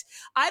get,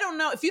 I don't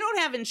know, if you don't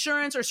have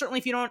insurance, or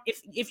certainly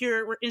if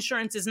your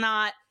insurance is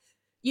not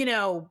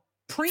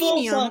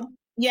premium,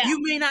 Yeah.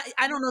 You may not,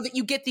 I don't know that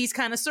you get these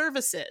kind of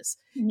services,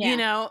 you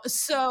know?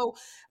 So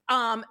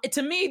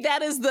to me,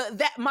 that is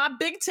my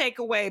big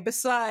takeaway.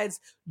 Besides,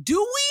 do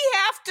we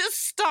have to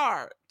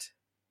start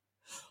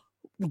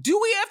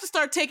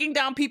taking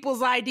down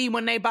people's ID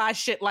when they buy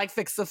shit like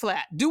Fix a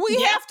Flat? Do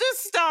we have to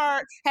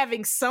start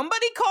having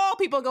somebody call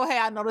people and go, hey,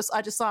 I noticed,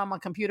 I just saw on my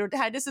computer,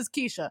 hi, this is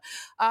Keisha.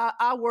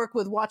 I work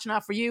with Watching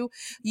Out for You.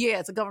 Yeah,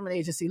 it's a government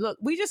agency. Look,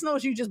 we just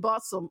noticed you just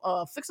bought some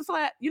Fix a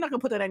Flat. You're not going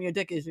to put that on your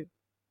dick, is you?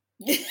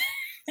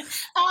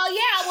 Oh,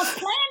 yeah, I was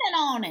planning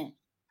on it.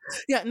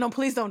 Yeah, no,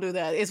 please don't do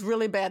that. It's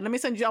really bad. I'm going to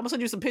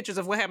send you some pictures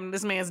of what happened to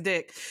this man's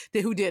dick.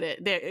 Who did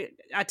it? There,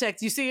 I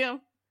text, you see him?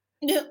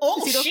 Oh,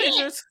 see those shit.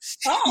 pictures?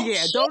 Oh,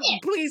 yeah,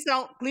 shit. Please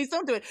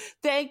don't do it.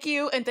 Thank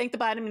you, and thank the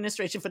Biden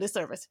administration for this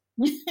service.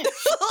 Yes,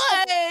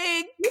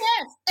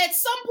 at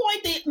some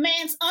point the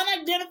man's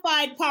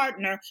unidentified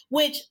partner,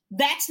 which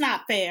that's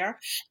not fair,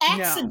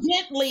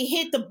 accidentally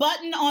hit the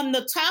button on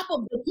the top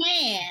of the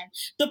can,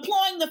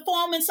 deploying the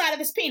foam inside of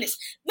his penis.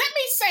 Let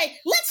me say,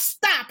 let's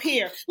stop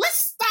here.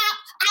 Let's stop.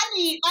 I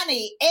need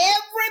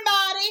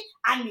everybody.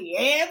 I need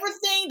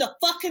everything to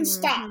fucking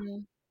stop.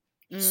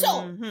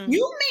 So you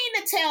mean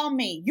to tell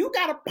me you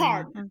got a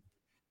partner,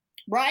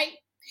 right?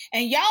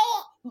 And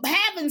y'all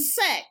having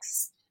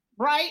sex,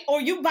 right?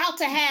 Or you about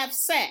to have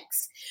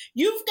sex.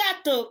 You've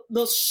got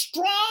the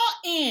straw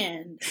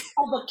end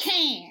of a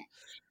can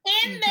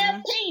in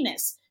their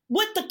penis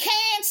with the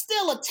can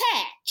still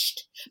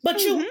attached,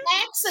 but you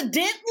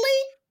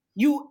accidentally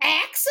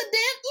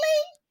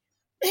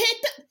hit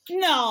the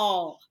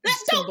no.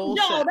 That's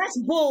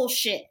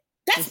bullshit.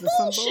 That's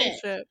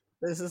bullshit.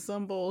 This is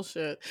some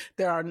bullshit.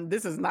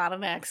 This is not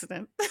an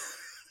accident.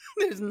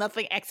 There's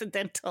nothing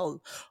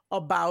accidental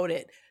about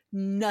it.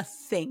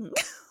 Nothing.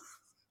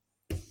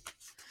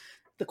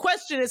 The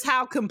question is,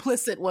 how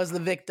complicit was the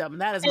victim?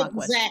 That is my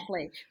question.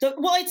 Exactly.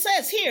 Well, it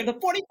says here, the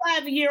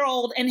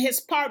 45-year-old and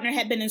his partner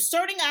had been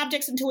inserting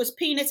objects into his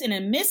penis in a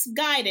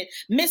misguided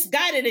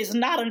is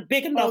not a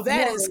big enough word.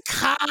 That is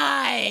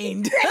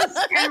kind.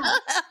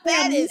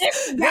 That is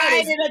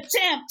misguided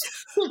attempt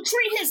to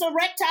treat his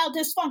erectile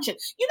dysfunction.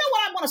 You know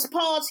what? I want to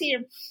pause here.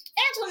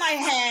 Angela and I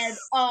had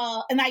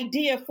an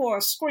idea for a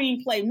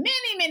screenplay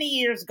many, many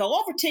years ago,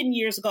 over 10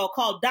 years ago,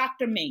 called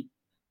Dr. Me.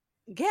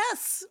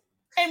 Yes.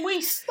 And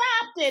we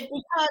stopped it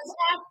because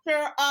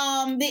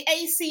after the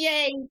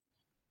ACA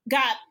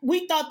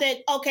we thought that,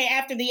 okay,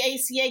 after the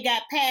ACA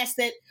got passed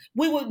that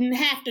we wouldn't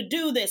have to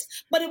do this.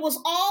 But it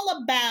was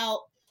all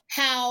about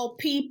how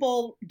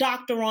people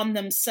doctor on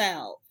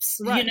themselves.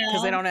 Right,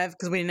 because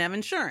we didn't have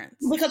insurance.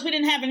 Because we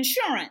didn't have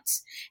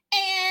insurance.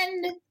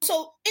 And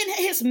so in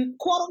his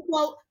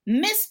quote-unquote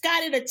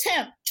misguided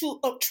attempt to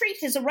treat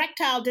his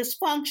erectile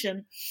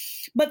dysfunction,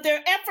 but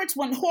their efforts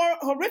went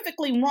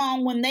horrifically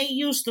wrong when they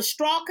used the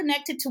straw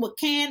connected to a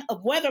can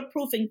of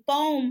weatherproofing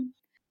foam.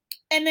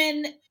 And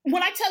then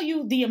when I tell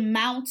you the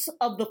amounts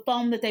of the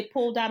foam that they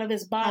pulled out of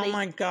his body. Oh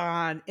my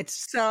God. It is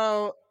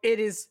so,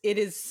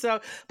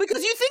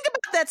 because you think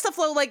about that stuff,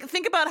 like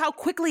think about how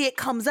quickly it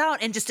comes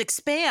out and just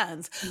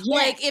expands. Yes.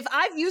 Like if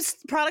I've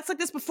used products like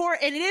this before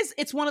and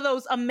it's one of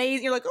those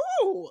amazing, you're like,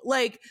 ooh,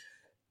 like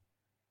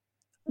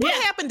what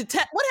happened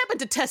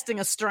to testing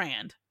a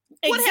strand?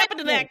 Exactly. What happened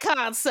to that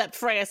concept,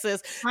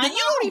 Frances? That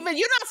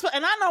you're not,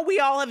 and I know we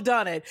all have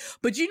done it,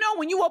 but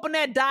when you open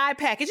that dye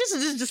pack, it's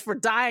just for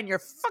dyeing your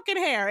fucking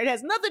hair. It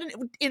has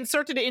nothing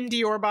inserted into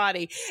your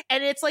body.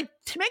 And it's like,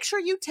 to make sure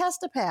you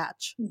test a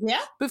patch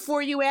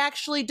before you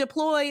actually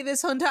deploy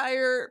this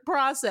entire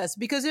process,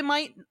 because it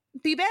might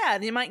be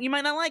bad. You might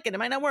not like it. It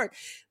might not work.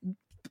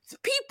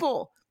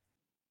 People,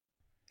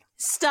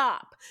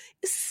 stop.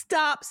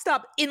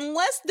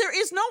 Unless there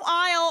is no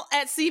aisle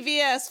at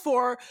CVS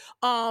for,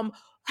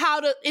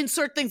 how to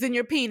insert things in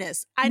your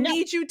penis. I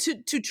need you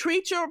to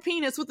treat your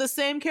penis with the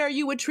same care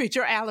you would treat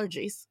your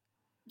allergies.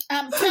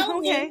 I'm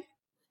telling you.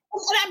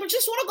 I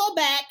just want to go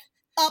back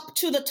up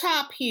to the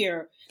top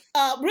here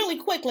really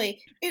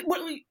quickly.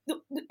 Let me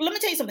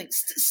tell you something.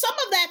 Some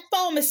of that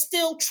foam is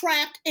still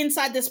trapped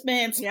inside this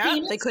man's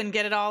penis. They couldn't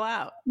get it all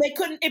out.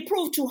 It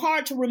proved too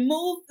hard to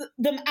remove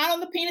them out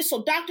of the penis,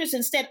 so doctors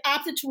instead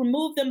opted to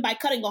remove them by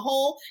cutting a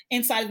hole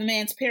inside of the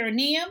man's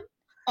perineum.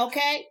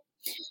 Okay?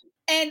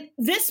 And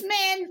this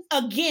man,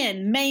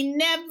 again, may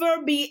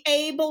never be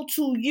able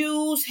to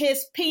use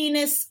his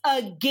penis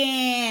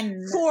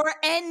again. For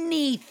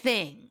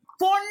anything.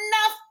 For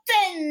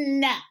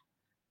nothing.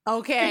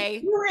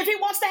 Okay. If he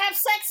wants to have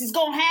sex, he's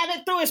going to have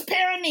it through his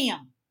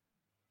perineum.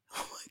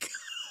 Oh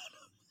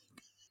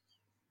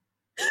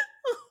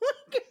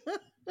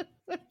my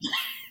God.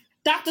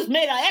 Doctor's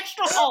made an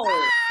extra hole.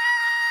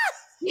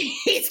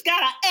 He's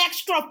got an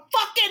extra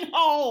fucking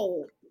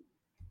hole.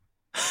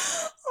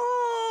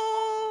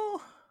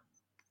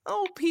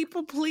 Oh,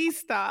 people, please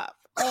stop.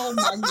 Oh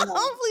my God.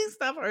 Please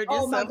stop hurting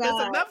yourself.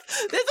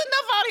 There's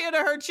enough out here to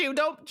hurt you.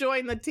 Don't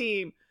join the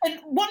team. And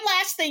one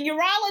last thing,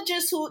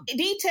 urologists who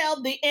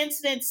detailed the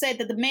incident said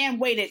that the man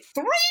waited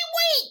 3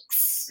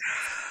 weeks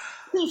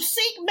to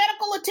seek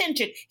medical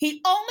attention.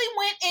 He only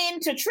went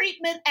into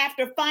treatment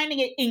after finding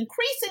it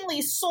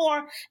increasingly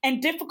sore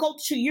and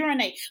difficult to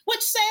urinate,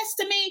 which says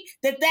to me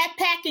that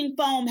packing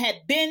foam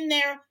had been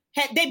there.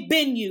 They've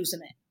been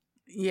using it.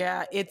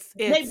 Yeah,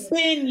 they've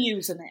been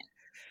using it.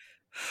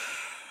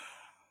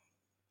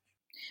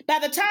 By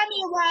the time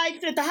he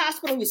arrived at the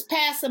hospital, he was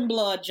passing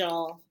blood,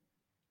 y'all.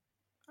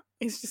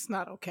 It's just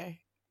not okay.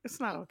 It's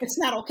not okay. It's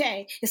not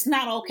okay. It's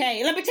not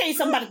okay. Let me tell you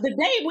something about it. The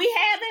day we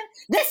having,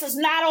 this is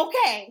not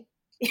okay.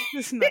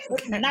 It's not okay.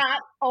 This is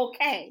not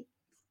okay.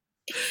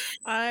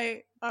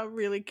 I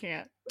really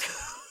can't.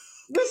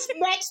 This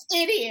next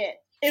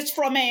idiot is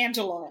from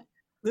Angela.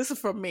 This is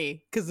from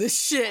me, because this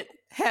shit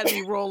had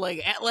me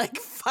rolling at like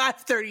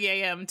 5:30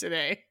 a.m.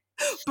 today.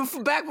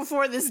 Back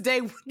before this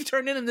day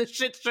turned into the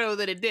shit show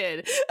that it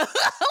did.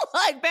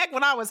 Like back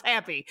when I was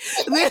happy.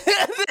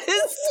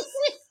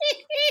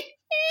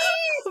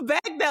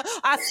 Back now,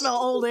 I smell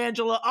old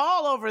Angela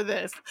all over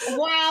this.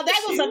 Wow,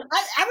 that was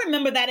I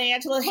remember that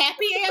Angela.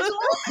 Happy Angela.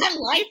 I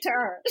liked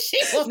her. She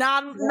was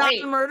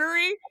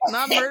non-murdery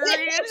Angela.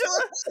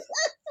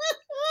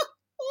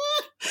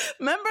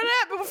 Remember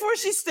that before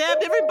she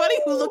stabbed everybody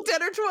who looked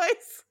at her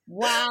twice?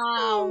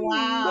 Wow.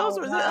 That was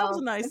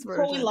a nice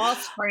version. Before we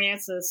lost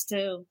Frances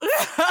too.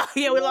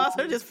 Yeah, we lost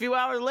her just a few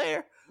hours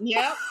later.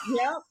 Yep.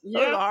 It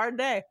was a hard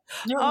day.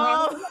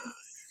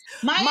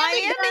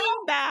 Miami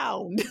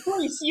bound.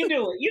 Please, you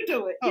do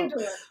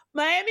it.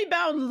 Miami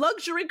bound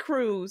luxury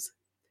cruise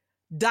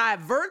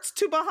diverts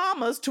to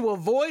Bahamas to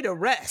avoid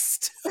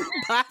arrest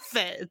by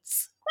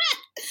feds.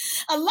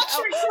 A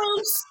luxury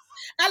cruise.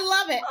 I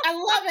love it. I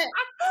was like,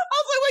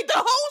 wait, the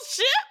whole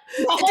ship?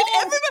 When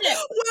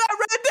I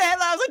read the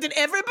headline, I was like, did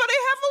everybody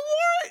have a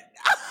warrant?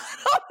 I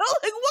don't know.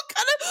 Like, what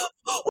kind of,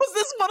 was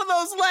this one of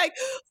those,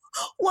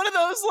 what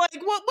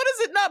is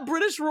it? Not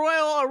British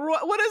Royal or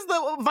what is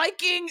the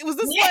Viking? Was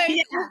this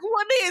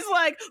one day is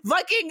like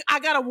Viking, I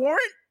got a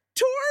warrant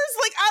tours?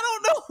 Like, I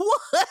don't know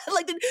what.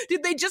 Like,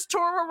 did they just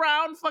tour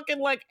around fucking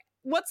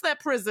what's that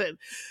prison?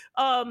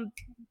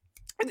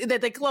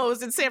 That they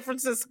closed in San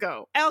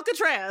Francisco.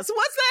 Alcatraz.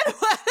 What's that?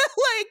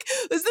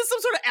 Is this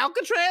some sort of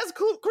Alcatraz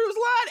cruise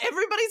line?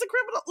 Everybody's a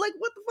criminal? Like,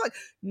 what the fuck?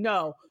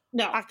 No,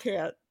 I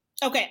can't.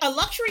 Okay, a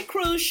luxury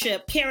cruise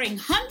ship carrying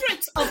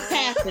hundreds of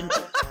passengers.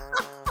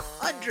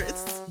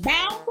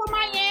 Bound for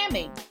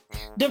Miami.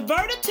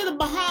 Diverted to the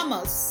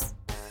Bahamas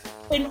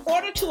in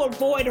order to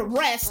avoid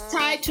arrest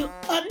tied to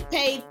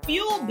unpaid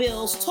fuel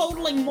bills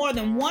totaling more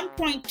than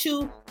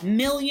 $1.2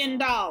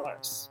 million.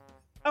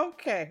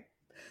 Okay.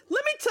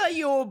 Let me tell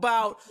you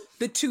about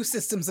the two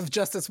systems of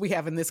justice we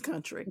have in this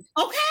country.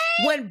 Okay.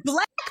 When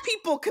black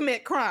people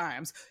commit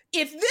crimes,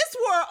 if this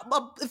were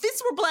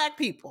black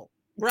people,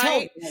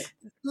 right? Totally.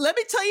 Let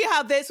me tell you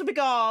how this would be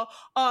called.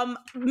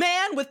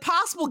 Man with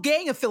possible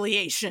gang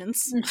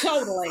affiliations.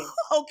 Totally.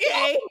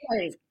 Okay.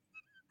 Totally.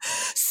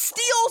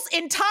 Steals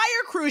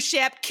entire cruise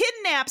ship,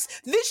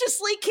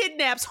 viciously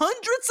kidnaps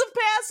hundreds of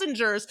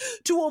passengers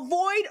to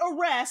avoid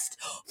arrest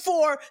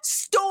for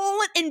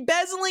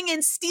embezzling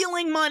and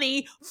stealing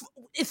money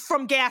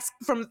from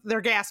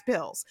their gas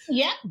bills.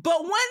 Yeah.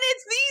 But when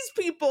it's these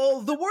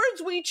people, the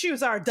words we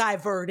choose are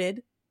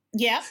diverted.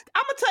 Yeah.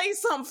 I'm gonna tell you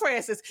something,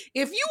 Frances.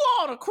 If you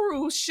on a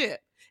cruise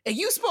ship and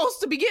you supposed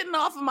to be getting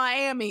off of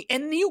Miami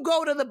and you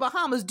go to the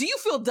Bahamas, do you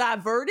feel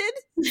diverted?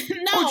 No.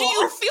 Or do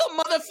you feel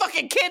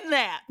motherfucking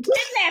kidnapped?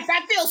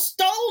 I feel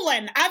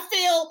stolen. I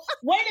feel,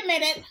 wait a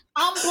minute,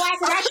 I'm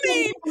black and I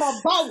came from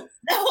a boat.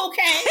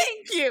 Okay.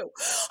 Thank you.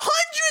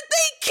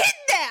 They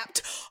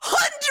kidnapped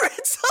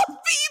hundreds of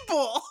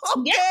people.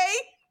 Okay?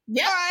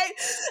 Yeah. All right.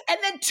 And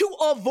then to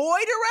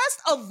avoid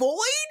arrest,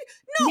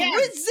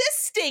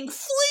 resisting,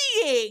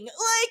 fleeing.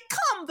 Like,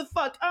 come the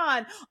fuck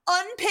on.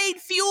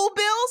 Unpaid fuel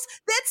bills,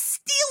 that's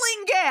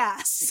stealing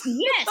gas.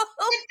 Yes.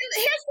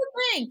 Here's the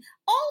thing.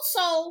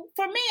 Also,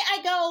 for me,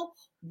 I go,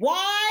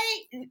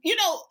 why,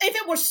 if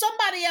it were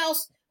somebody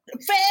else,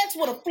 feds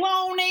would have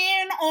flown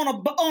in on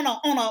a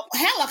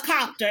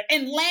helicopter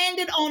and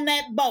landed on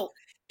that boat.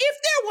 If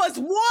there was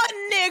one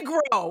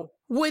Negro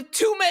with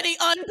too many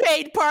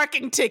unpaid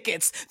parking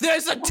tickets,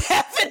 there's a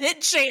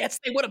definite chance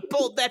they would have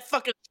pulled that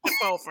fucking ship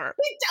over.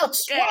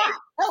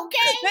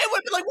 Okay. They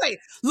would be like, wait,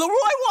 Leroy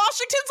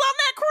Washington's on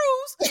that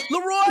cruise?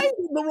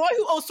 Leroy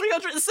who owes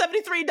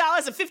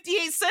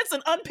 $373.58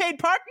 in unpaid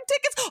parking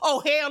tickets?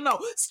 Oh, hell no.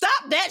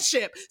 Stop that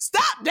ship.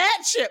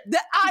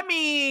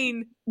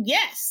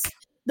 Yes.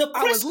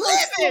 I was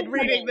livid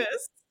reading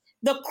this.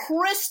 The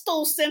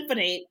Crystal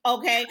Symphony,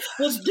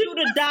 was due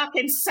to dock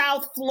in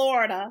South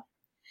Florida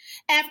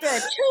after a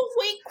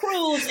 2-week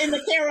cruise in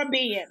the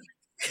Caribbean.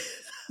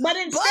 But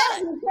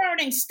instead of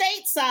returning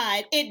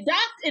stateside, it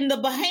docked in the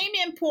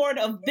Bahamian port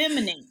of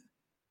Bimini.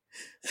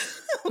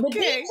 The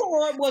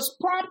detour was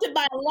prompted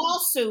by a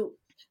lawsuit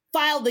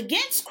filed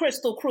against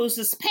Crystal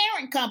Cruises'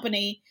 parent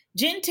company,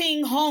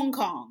 Genting Hong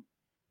Kong.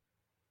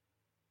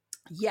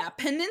 Yeah,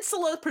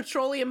 Peninsula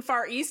Petroleum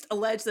Far East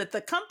alleged that the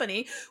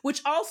company,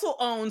 which also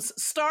owns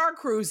Star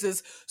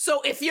Cruises,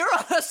 so if you're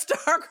on a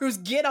Star Cruise,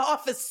 get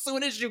off as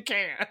soon as you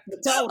can.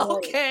 Totally.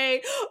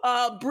 Okay,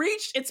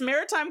 breached its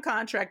maritime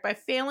contract by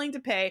failing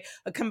to pay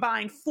a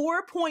combined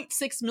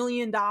 $4.6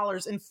 million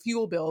in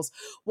fuel bills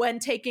when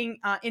taking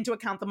into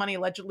account the money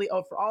allegedly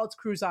owed for all its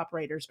cruise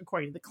operators,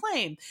 according to the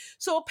claim.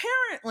 So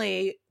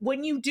apparently,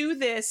 when you do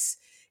this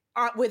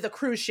with a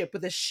cruise ship,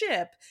 with a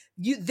ship,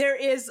 there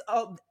is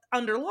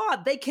under law,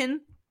 they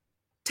can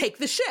take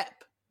the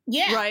ship.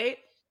 Yeah. Right?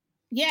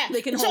 Yeah.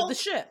 They can hold the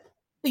ship.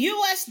 The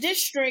U.S.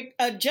 District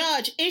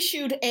Judge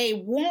issued a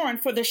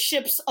warrant for the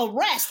ship's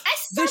arrest.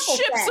 The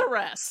ship's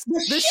arrest.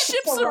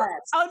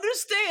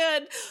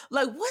 Understand?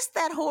 Like, what's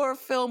that horror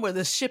film where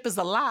the ship is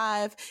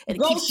alive and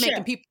it keeps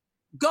making people...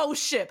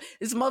 Ghost Ship.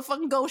 It's a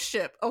motherfucking ghost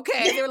ship.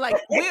 Okay? They're like,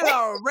 we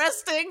are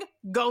arresting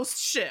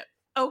Ghost Ship.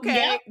 Okay,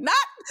 yep. Not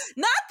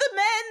the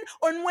men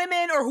or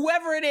women or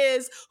whoever it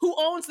is who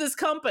owns this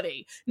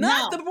company,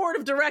 not the board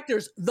of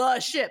directors, the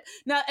ship.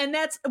 Now, and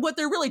that's what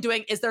they're really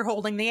doing is they're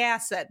holding the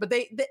asset. But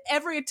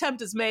every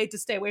attempt is made to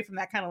stay away from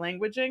that kind of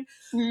languaging.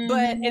 Mm-hmm.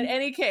 But in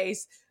any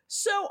case,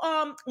 so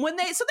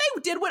they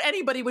did what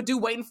anybody would do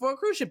waiting for a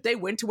cruise ship. They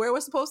went to where it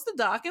was supposed to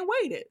dock and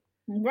waited.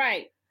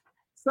 Right.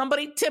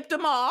 Somebody tipped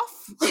them off.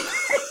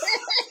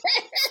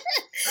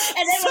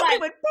 And then somebody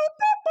went boop,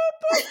 boop, boop,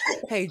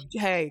 boop.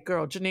 Hey,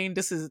 girl, Janine,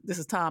 this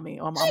is Tommy.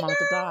 I'm at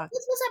the dock.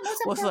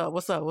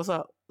 What's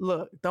up?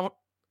 Look,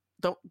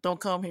 don't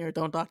come here.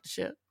 Don't dock the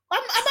ship.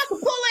 I'm about to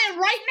pull in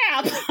right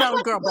now.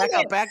 No, girl,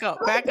 back up.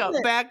 Hey, everybody.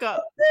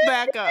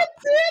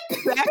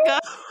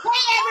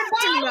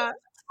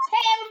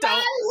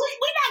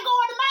 We're not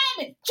going to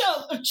Miami.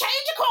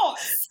 Change your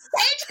course.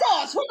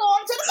 We're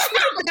going to the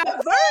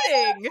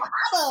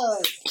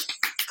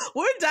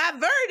We're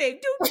diverting.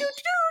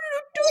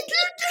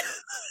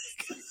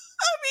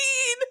 I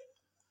mean,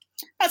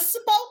 a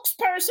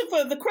spokesperson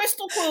for the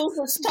Crystal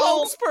Cruises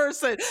told...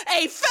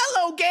 a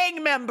fellow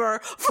gang member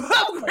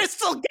from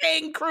Crystal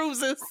Gang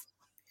Cruises,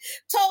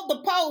 told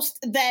the Post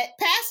that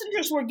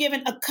passengers were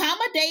given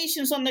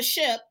accommodations on the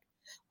ship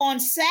on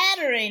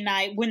Saturday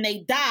night when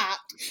they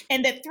docked,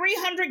 and that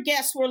 300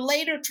 guests were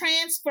later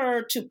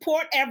transferred to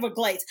Port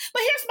Everglades.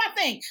 But here's my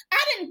thing: I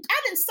didn't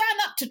sign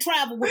up to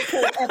travel with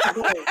Port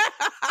Everglades.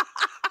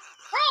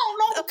 I don't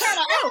know what kind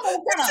of.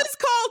 This is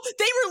called.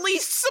 They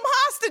released some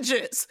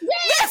hostages. Yeah.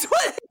 That's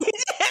what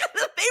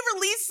they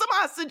released some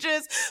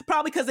hostages,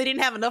 probably because they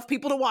didn't have enough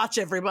people to watch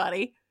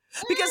everybody.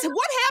 Because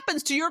what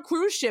happens to your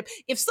cruise ship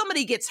if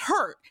somebody gets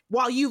hurt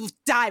while you've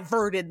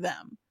diverted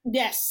them?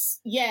 Yes.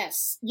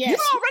 You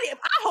already.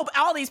 I hope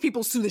all these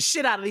people sue the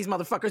shit out of these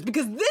motherfuckers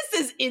because this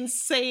is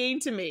insane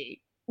to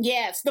me.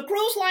 Yes, the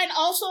cruise line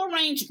also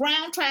arranged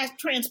ground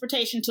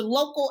transportation to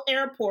local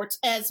airports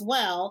as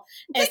well.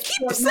 They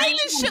keep saying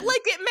this shit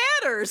like it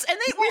matters, and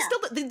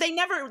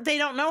they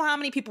don't know how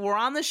many people were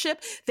on the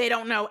ship. They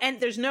don't know, and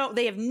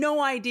they have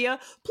no idea.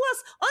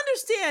 Plus,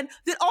 understand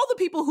that all the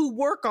people who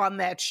work on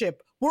that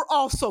ship were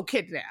also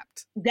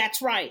kidnapped.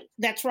 That's right.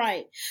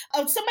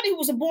 Somebody who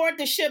was aboard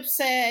the ship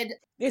said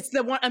it's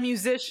a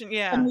musician.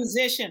 Yeah, a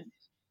musician.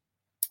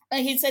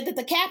 He said that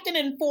the captain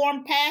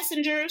informed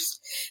passengers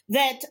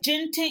that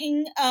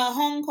Genting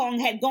Hong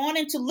Kong had gone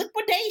into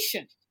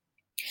liquidation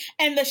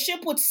and the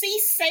ship would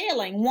cease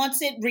sailing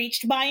once it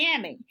reached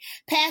Miami.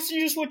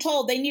 Passengers were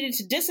told they needed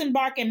to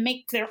disembark and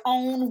make their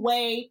own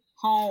way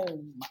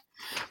home.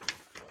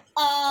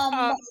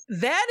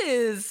 That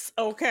is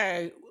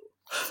okay.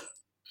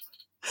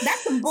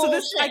 That's some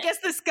bullshit. I guess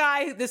this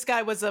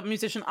guy was a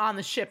musician on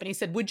the ship, and he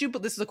said,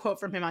 this is a quote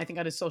from him, I think,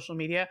 on his social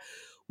media.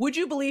 Would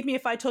you believe me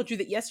if I told you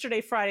that yesterday,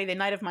 Friday, the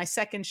night of my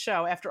second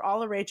show, after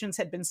all arrangements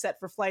had been set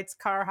for flights,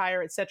 car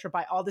hire, etc.,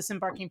 by all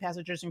disembarking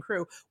passengers and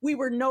crew, we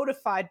were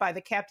notified by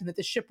the captain that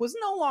the ship was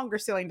no longer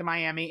sailing to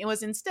Miami and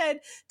was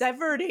instead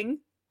diverting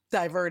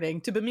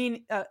to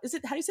Bimini, how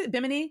do you say it?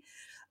 Bimini?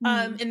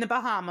 In the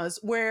Bahamas,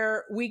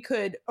 where we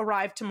could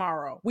arrive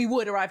tomorrow. We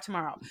would arrive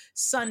tomorrow,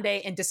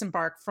 Sunday, and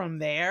disembark from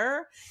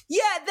there.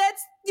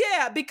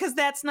 Because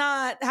that's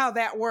not how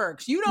that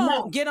works. You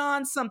don't get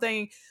on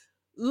something.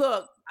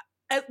 Look,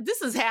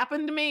 this has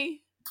happened to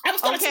me. I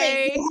was going to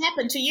say, it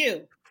happened to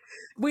you.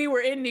 We were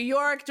in New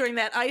York during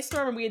that ice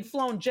storm, and we had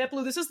flown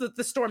JetBlue. This is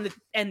the storm that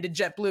ended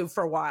JetBlue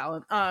for a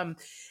while.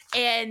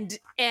 And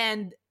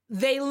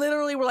they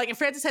literally were like, and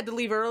Frances had to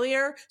leave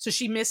earlier, so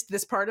she missed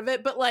this part of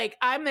it. But like,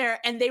 I'm there,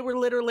 and they were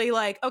literally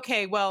like,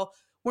 okay, well,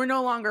 we're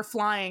no longer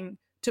flying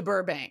to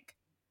Burbank.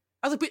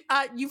 I was like,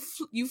 but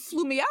you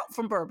flew me out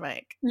from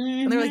Burbank.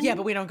 Mm-hmm. And they're like, yeah,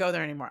 but we don't go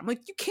there anymore. I'm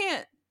like, you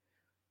can't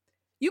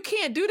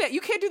do that.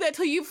 You can't do that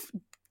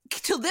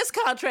till this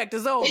contract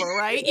is over,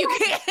 right? You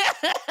can't.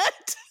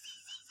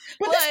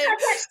 But this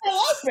contract's still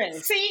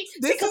open. See,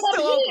 this is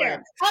still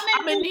open.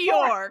 I'm in New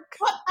York.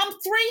 I'm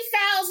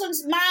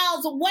 3,000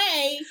 miles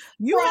away.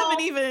 You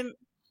haven't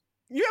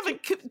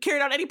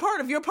carried out any part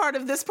of your part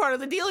of this part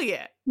of the deal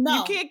yet. No.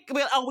 You can't.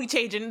 We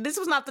changing. This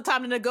was not the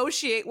time to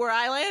negotiate where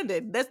I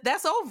landed.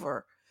 That's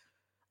over.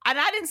 And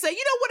I didn't say,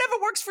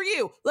 whatever works for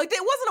you. Like, it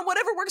wasn't a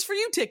whatever works for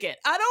you ticket.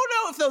 I don't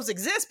know if those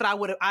exist, but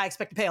I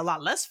expect to pay a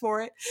lot less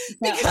for it.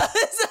 Because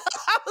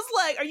I was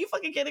like, are you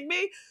fucking kidding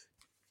me?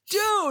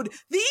 Dude,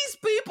 these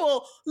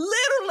people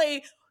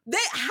literally,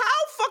 how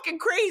fucking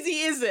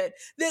crazy is it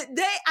that and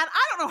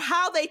I don't know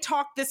how they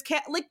talk this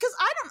cat, like, because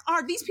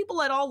are these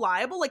people at all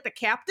liable, like the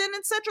captain,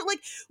 etc.? Like,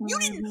 you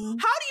didn't, how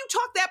do you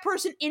talk that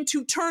person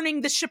into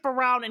turning the ship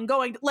around and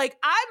going, like,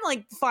 I'm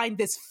like, find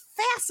this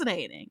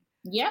fascinating.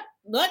 Yep.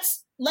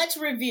 Let's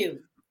review.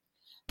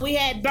 We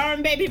had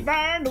Burn Baby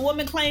Burn. The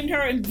woman claimed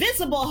her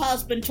invisible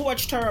husband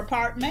torched her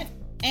apartment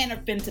and her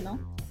fentanyl.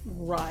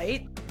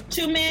 Right.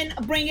 2 men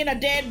bringing a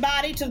dead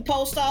body to the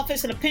post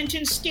office in a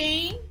pension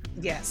scheme.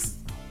 Yes.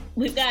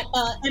 We've got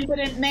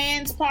impotent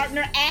man's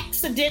partner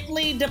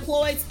accidentally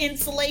deploys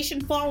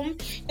insulation foam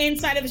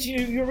inside of his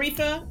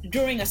urethra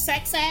during a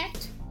sex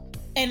act.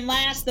 And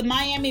last, the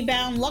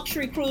Miami-bound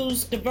luxury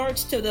cruise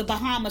diverts to the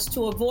Bahamas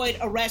to avoid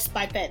arrest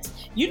by feds.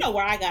 You know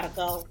where I gotta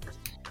go.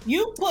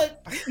 You put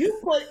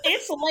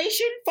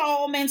insulation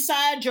foam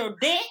inside your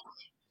dick,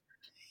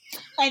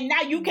 and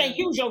now you can't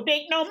use your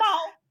dick no more.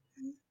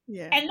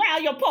 Yeah. And now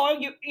your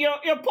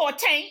poor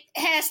taint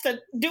has to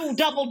do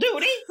double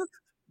duty.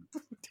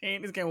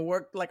 Taint is gonna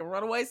work like a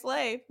runaway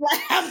slave.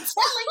 I'm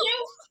telling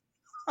you.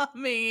 I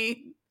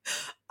mean,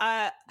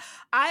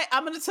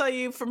 I'm gonna tell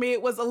you, for me,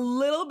 it was a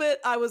little bit.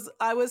 I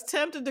was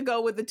tempted to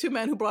go with the 2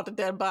 men who brought the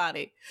dead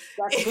body,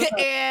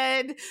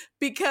 and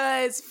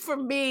because for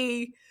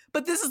me.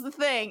 But this is the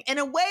thing. In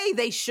a way,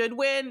 they should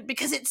win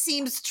because it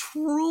seems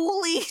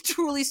truly,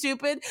 truly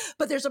stupid.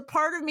 But there's a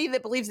part of me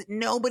that believes that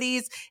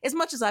nobody's, as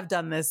much as I've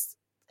done this,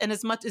 and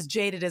as much as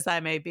jaded as I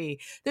may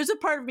be, there's a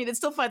part of me that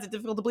still finds it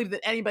difficult to believe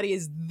that anybody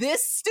is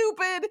this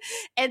stupid.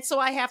 And so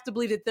I have to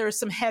believe that there's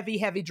some heavy,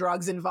 heavy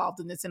drugs involved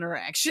in this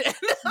interaction.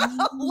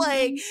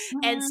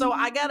 And so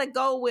I gotta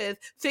go with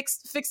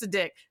fix a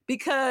dick,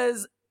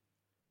 because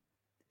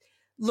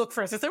look, for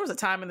instance, there was a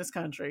time in this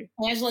country.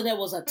 Angela, there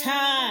was a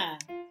time.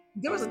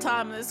 There was a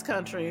time in this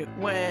country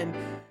when,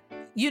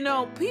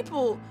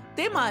 people,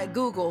 they might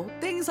Google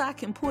things I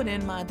can put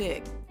in my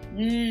dick.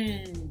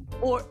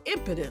 Or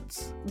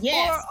impotence.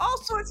 Yes. Or all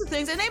sorts of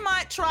things. And they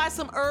might try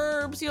some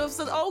herbs,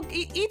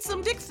 eat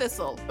some dick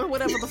thistle or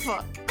whatever the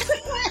fuck.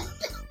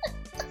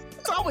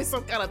 It's always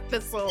some kind of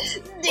thistle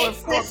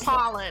or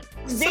pollen.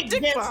 Some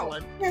dick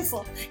pollen.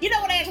 Thistle. You know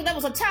what, Angela? There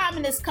was a time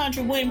in this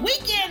country when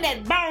Weekend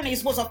at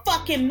Bernie's was a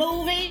fucking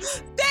movie.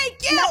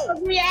 Thank you! Not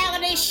a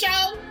reality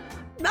show.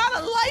 Not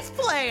a life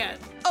plan,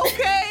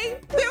 okay?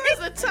 There was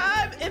a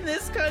time in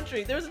this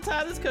country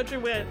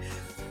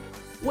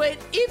when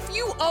if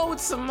you owed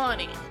some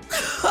money,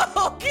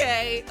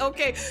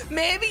 okay,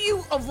 maybe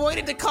you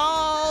avoided the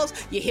calls,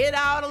 you hid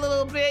out a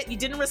little bit, you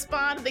didn't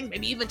respond to things,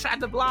 maybe even tried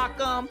to block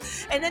them,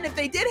 and then if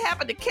they did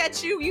happen to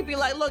catch you, you'd be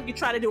like, look, you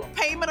try to do a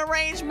payment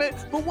arrangement,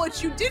 but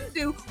what you didn't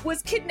do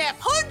was kidnap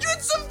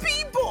hundreds of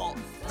people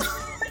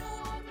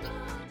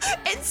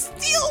and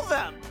steal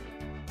them.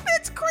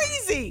 That's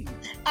crazy.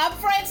 I'm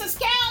Frances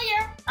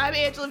Callier. I'm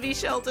Angela V.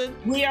 Shelton.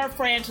 We are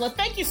Frangela.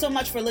 Thank you so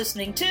much for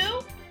listening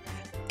to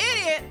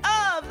Idiot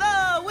of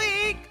the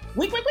Week.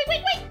 Week.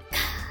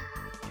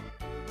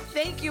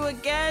 Thank you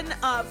again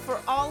for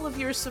all of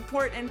your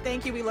support, and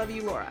thank you. We love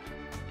you, Laura.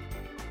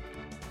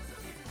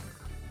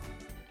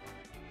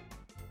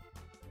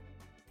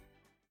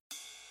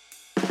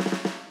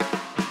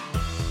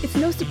 It's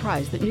no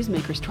surprise that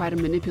newsmakers try to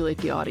manipulate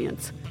the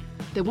audience.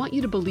 They want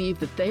you to believe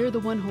that they are the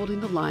one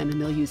holding the line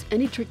and they'll use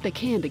any trick they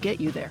can to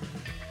get you there.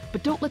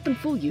 But don't let them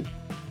fool you.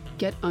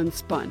 Get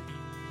unspun.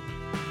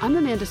 I'm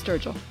Amanda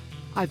Sturgill.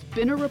 I've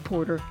been a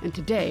reporter, and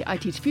today I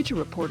teach future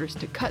reporters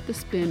to cut the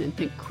spin and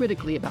think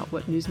critically about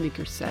what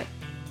newsmakers say.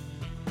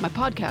 My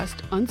podcast,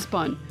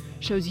 Unspun,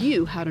 shows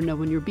you how to know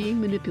when you're being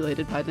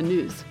manipulated by the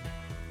news.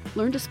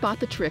 Learn to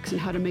spot the tricks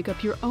and how to make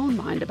up your own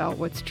mind about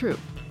what's true.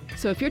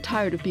 So if you're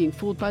tired of being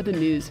fooled by the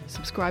news,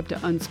 subscribe to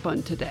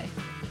Unspun today.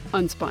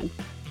 Unspun.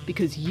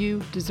 Because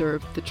you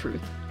deserve the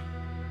truth.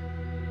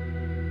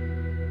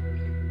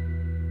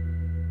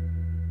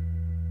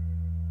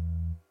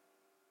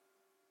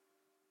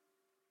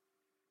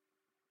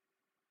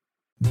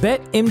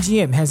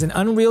 BetMGM has an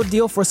unreal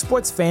deal for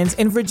sports fans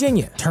in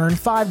Virginia. Turn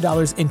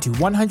 $5 into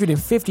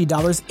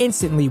 $150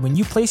 instantly when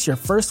you place your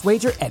first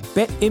wager at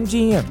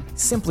BetMGM.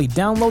 Simply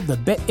download the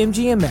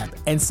BetMGM app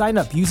and sign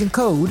up using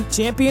code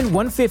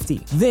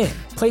Champion150. Then,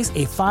 place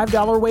a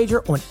 $5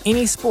 wager on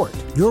any sport.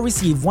 You'll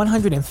receive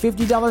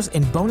 $150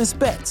 in bonus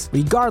bets,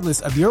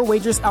 regardless of your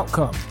wager's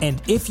outcome.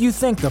 And if you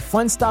think the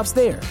fun stops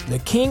there, the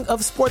king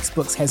of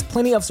sportsbooks has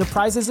plenty of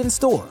surprises in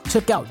store.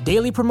 Check out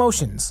daily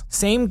promotions,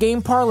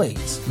 same-game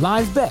parlays,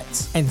 live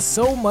bets, and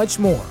so much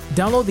more.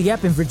 Download the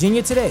app in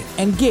Virginia today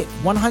and get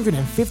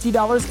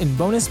 $150 in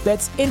bonus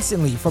bets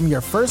instantly from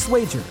your first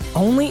wager.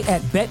 Only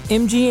at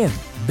BetMGM.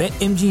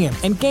 BetMGM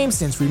and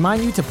GameSense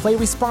remind you to play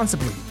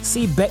responsibly.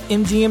 See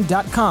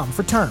BetMGM.com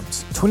for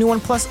terms. 21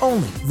 plus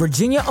only.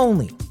 Virginia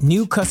only.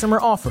 New customer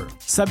offer.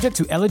 Subject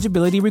to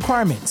eligibility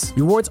requirements.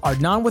 Rewards are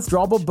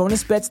non-withdrawable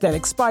bonus bets that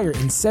expire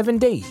in 7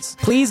 days.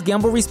 Please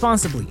gamble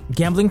responsibly.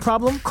 Gambling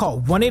problem?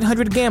 Call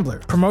 1-800-GAMBLER.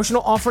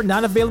 Promotional offer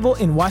not available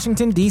in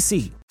Washington,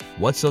 D.C.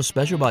 What's so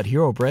special about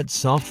Hero Bread's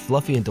soft,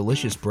 fluffy, and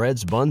delicious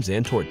breads, buns,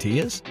 and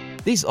tortillas?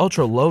 These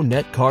ultra-low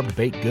net-carb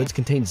baked goods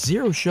contain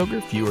zero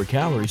sugar, fewer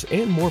calories,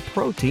 and more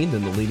protein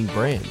than the leading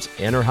brands,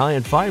 and are high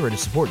in fiber to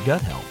support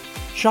gut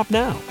health. Shop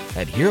now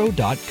at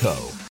Hero.co.